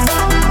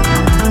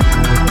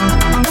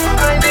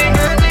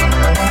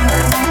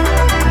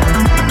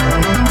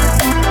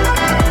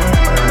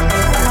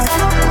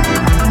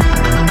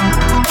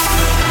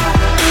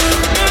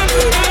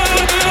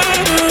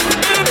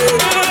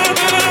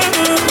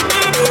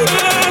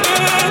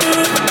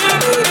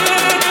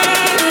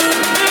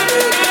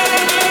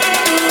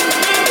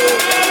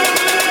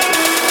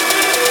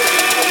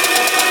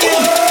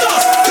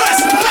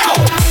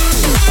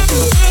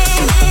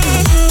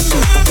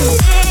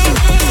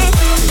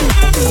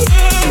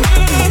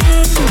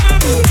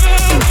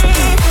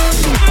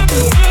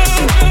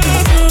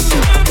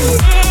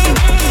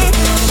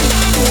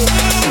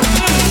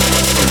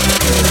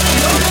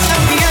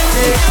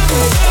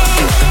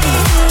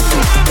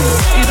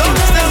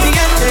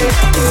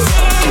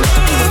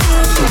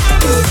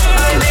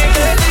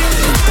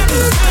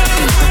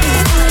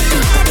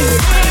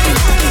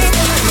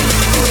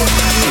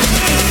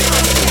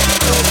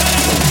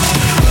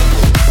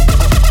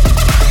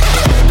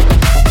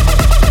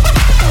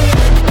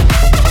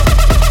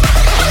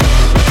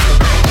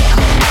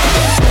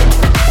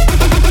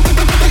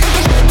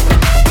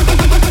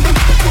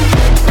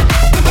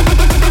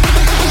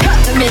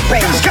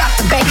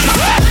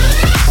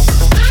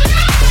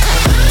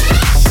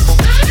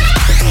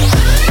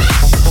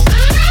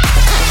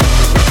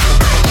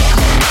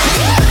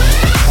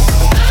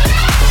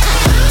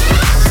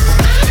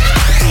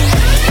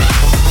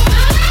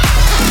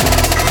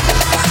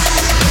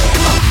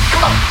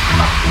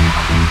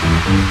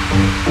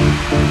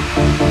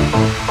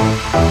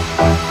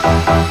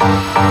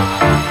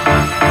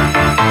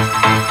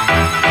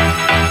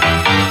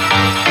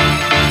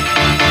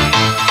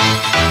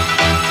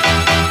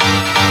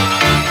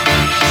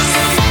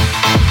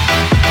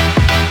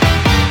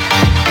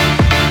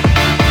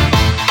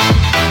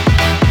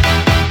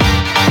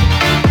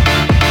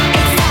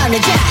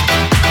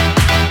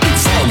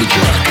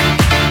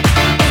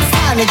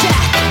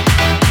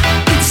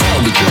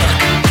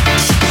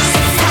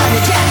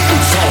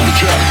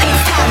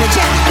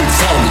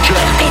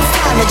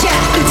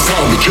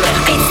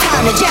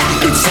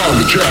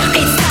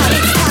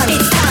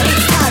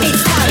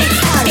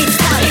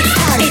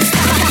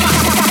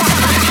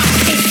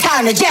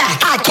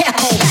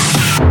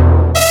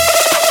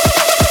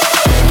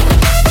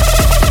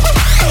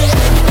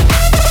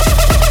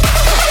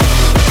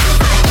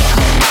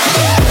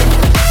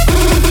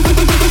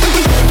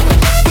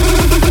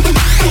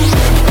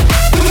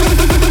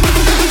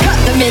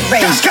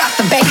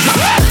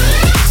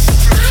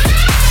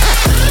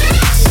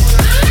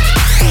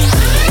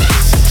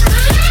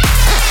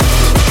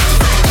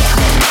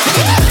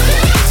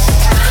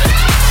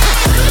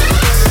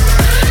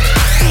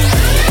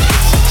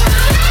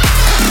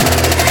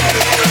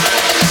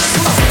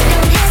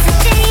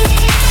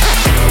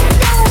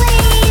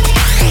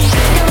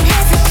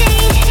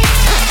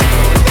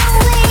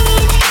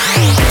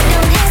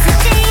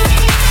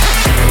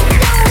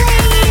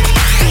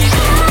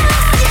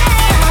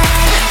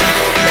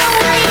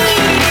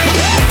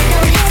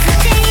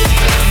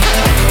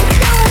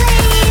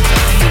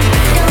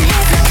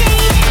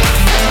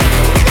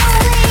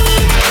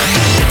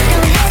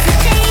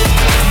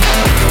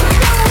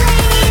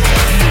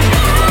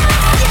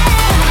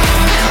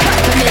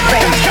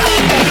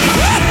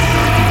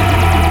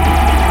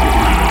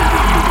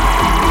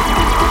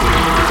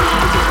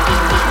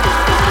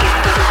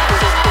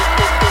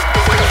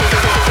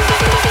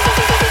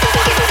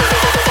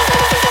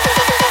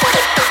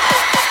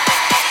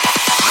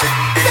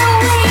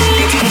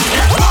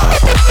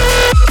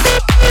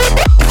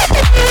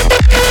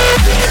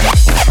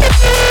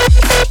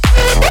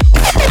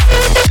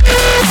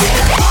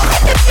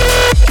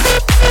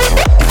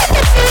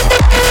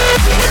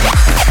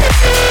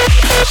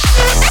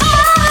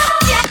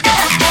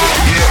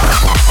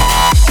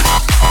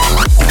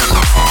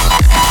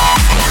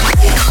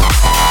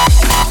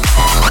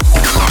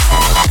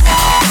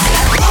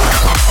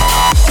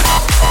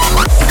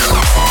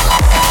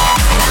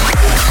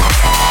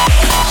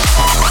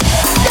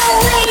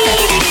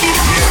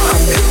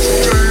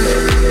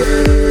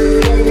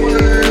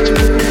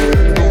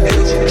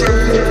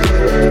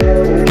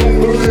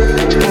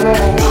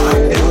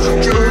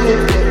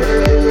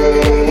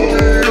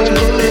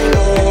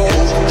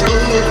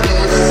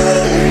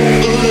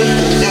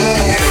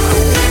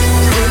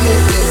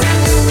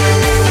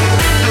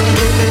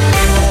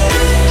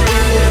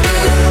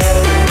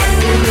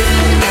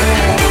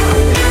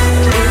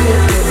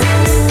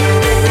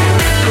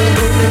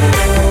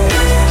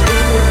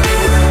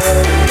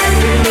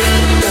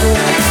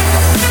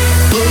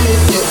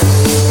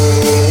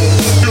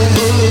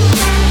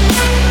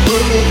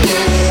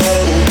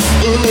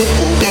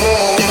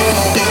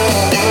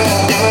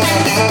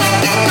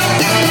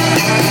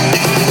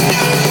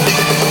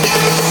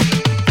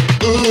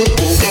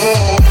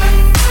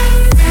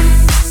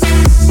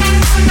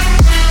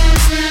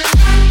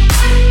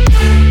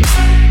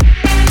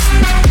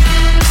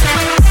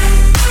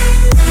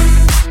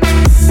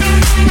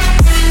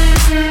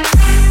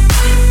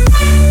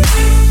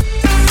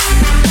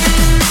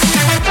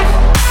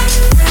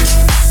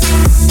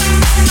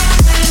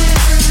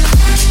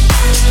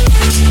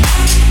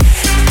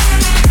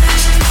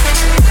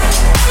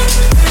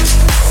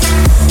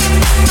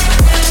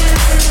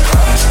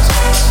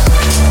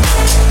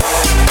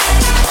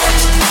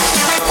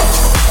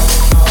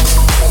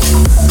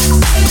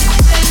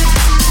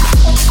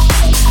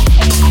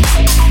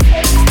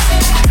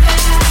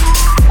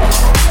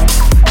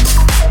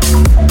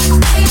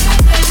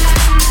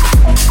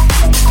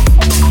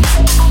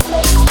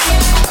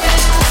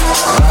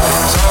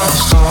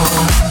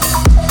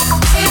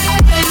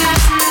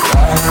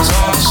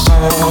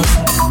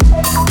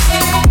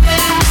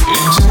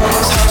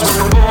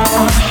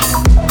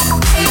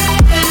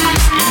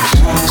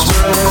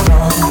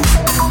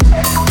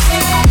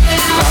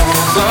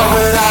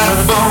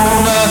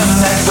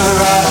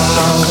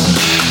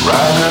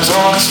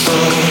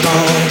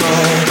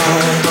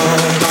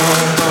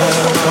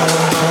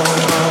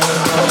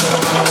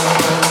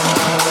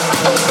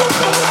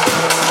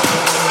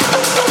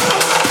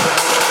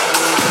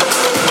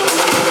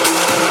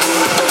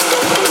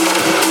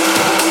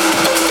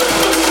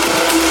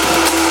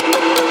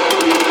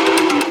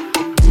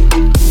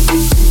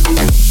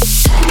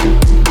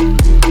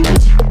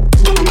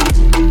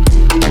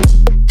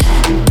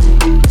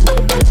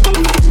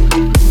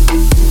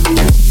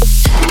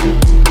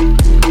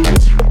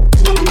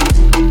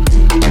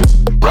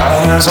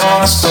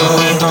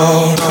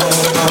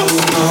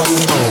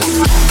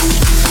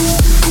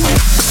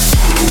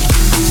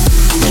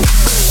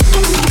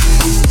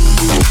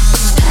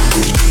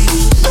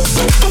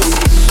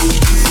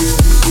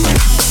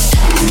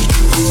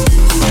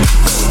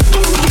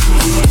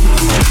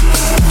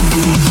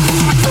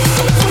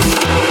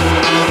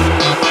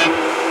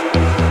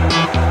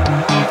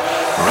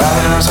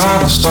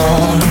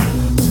 storm.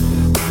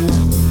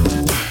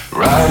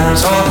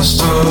 Riders on the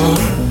storm.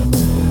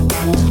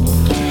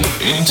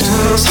 Into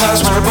this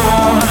house we're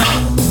born.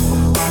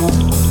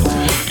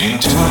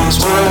 Into this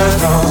world we're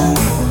thrown.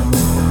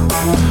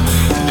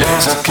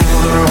 There's a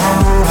killer on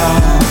the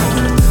road.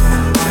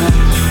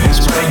 His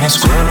brain is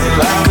squirming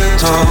like a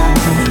toad.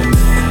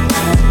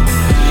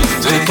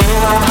 Taking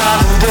on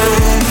holiday.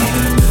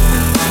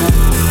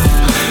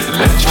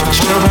 Let your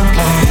children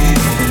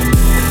play.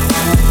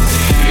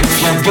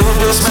 If you give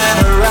this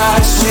man a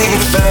ride,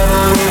 sweet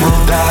family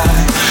will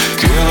die.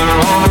 Killer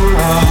on the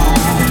road.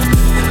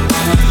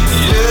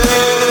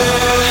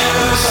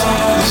 Yes, on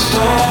the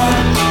storm.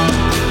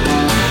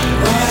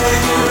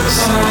 Riders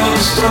on the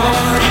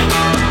storm.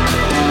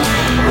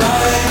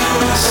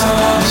 Riders on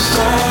the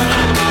storm.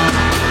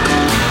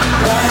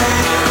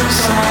 Riders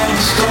on the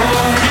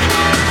storm.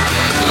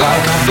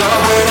 Like a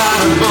dog without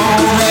a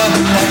bone and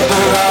a neck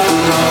without a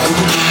love.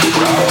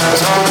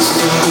 Riders on the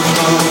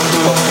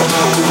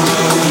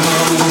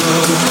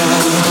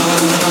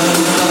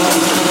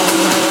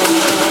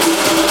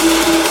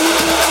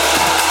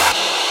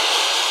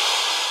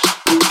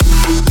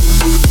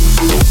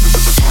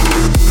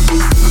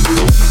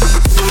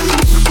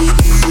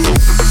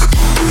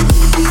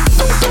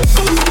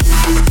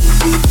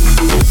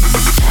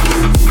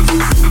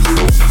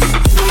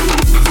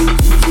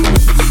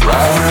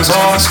Riders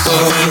on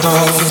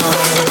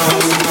Skrindo.